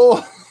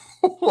relatable?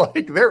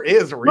 There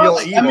is real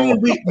evil. I mean,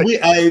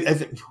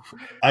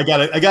 I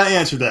gotta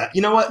answer that.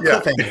 You know what? Yeah.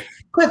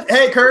 Cliffhanger.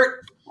 Hey, Kurt.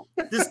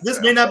 This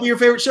may not be your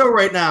favorite show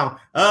right now,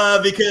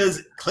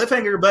 because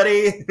cliffhanger,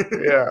 buddy.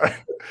 Yeah,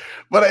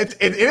 but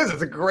it is.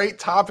 It's a great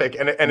topic,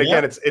 and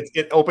again,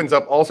 it opens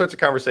up all sorts of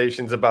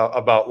conversations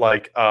about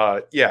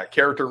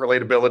character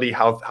relatability,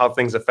 how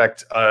things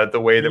affect the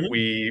way that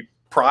we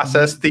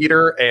process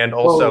theater, and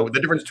also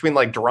the difference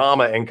between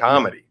drama and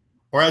comedy.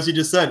 Or as you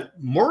just said,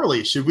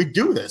 morally, should we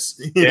do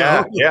this?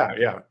 Yeah.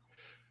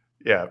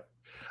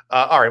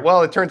 All right.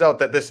 Well, it turns out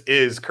that this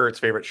is Kurt's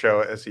favorite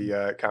show, as he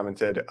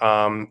commented.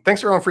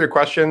 Thanks, everyone, for your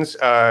questions.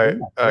 Kurt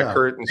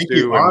and Stu. Thank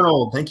you,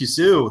 Arnold. Thank you,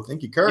 Sue.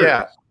 Thank you, Kurt.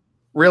 Yeah.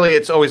 Really,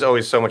 it's always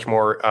so much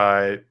more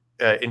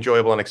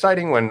enjoyable and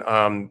exciting when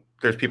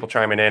there's people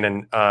chiming in,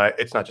 and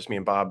it's not just me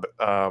and Bob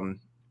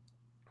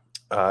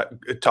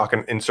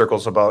talking in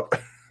circles about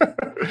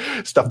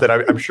stuff that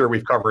I'm sure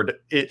we've covered.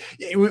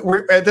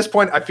 We're, at this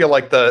point, I feel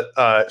like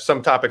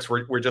some topics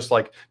we're just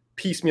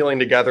piecemealing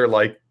together,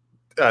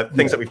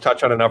 things that we've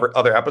touched on in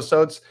other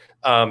episodes.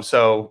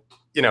 So,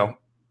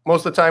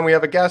 most of the time we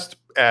have a guest,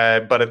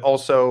 but it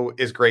also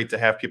is great to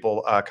have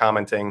people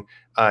commenting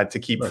to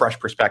keep fresh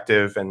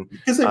perspective, and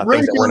because it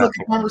brings a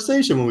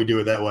conversation when we do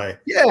it that way.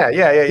 Yeah.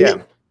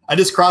 I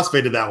just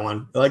crossfaded that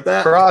one. I like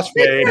that.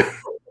 Crossfade.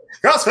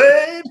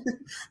 Crossfade.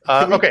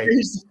 Okay.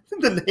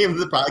 The name of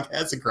the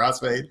podcast is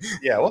Crossfade.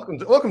 Yeah. Welcome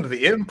to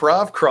the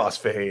Improv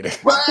Crossfade.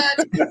 What?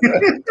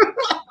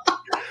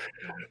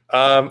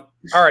 All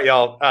right,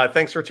 y'all.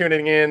 Thanks for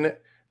tuning in.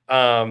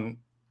 And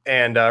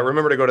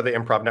remember to go to the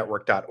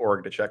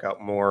improvnetwork.org to check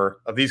out more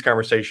of these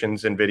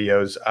conversations and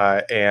videos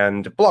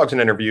and blogs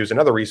and interviews and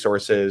other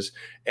resources.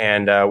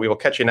 And we will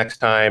catch you next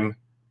time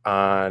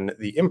on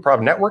the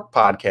Improv Network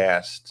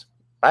podcast.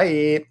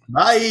 Bye.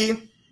 Bye.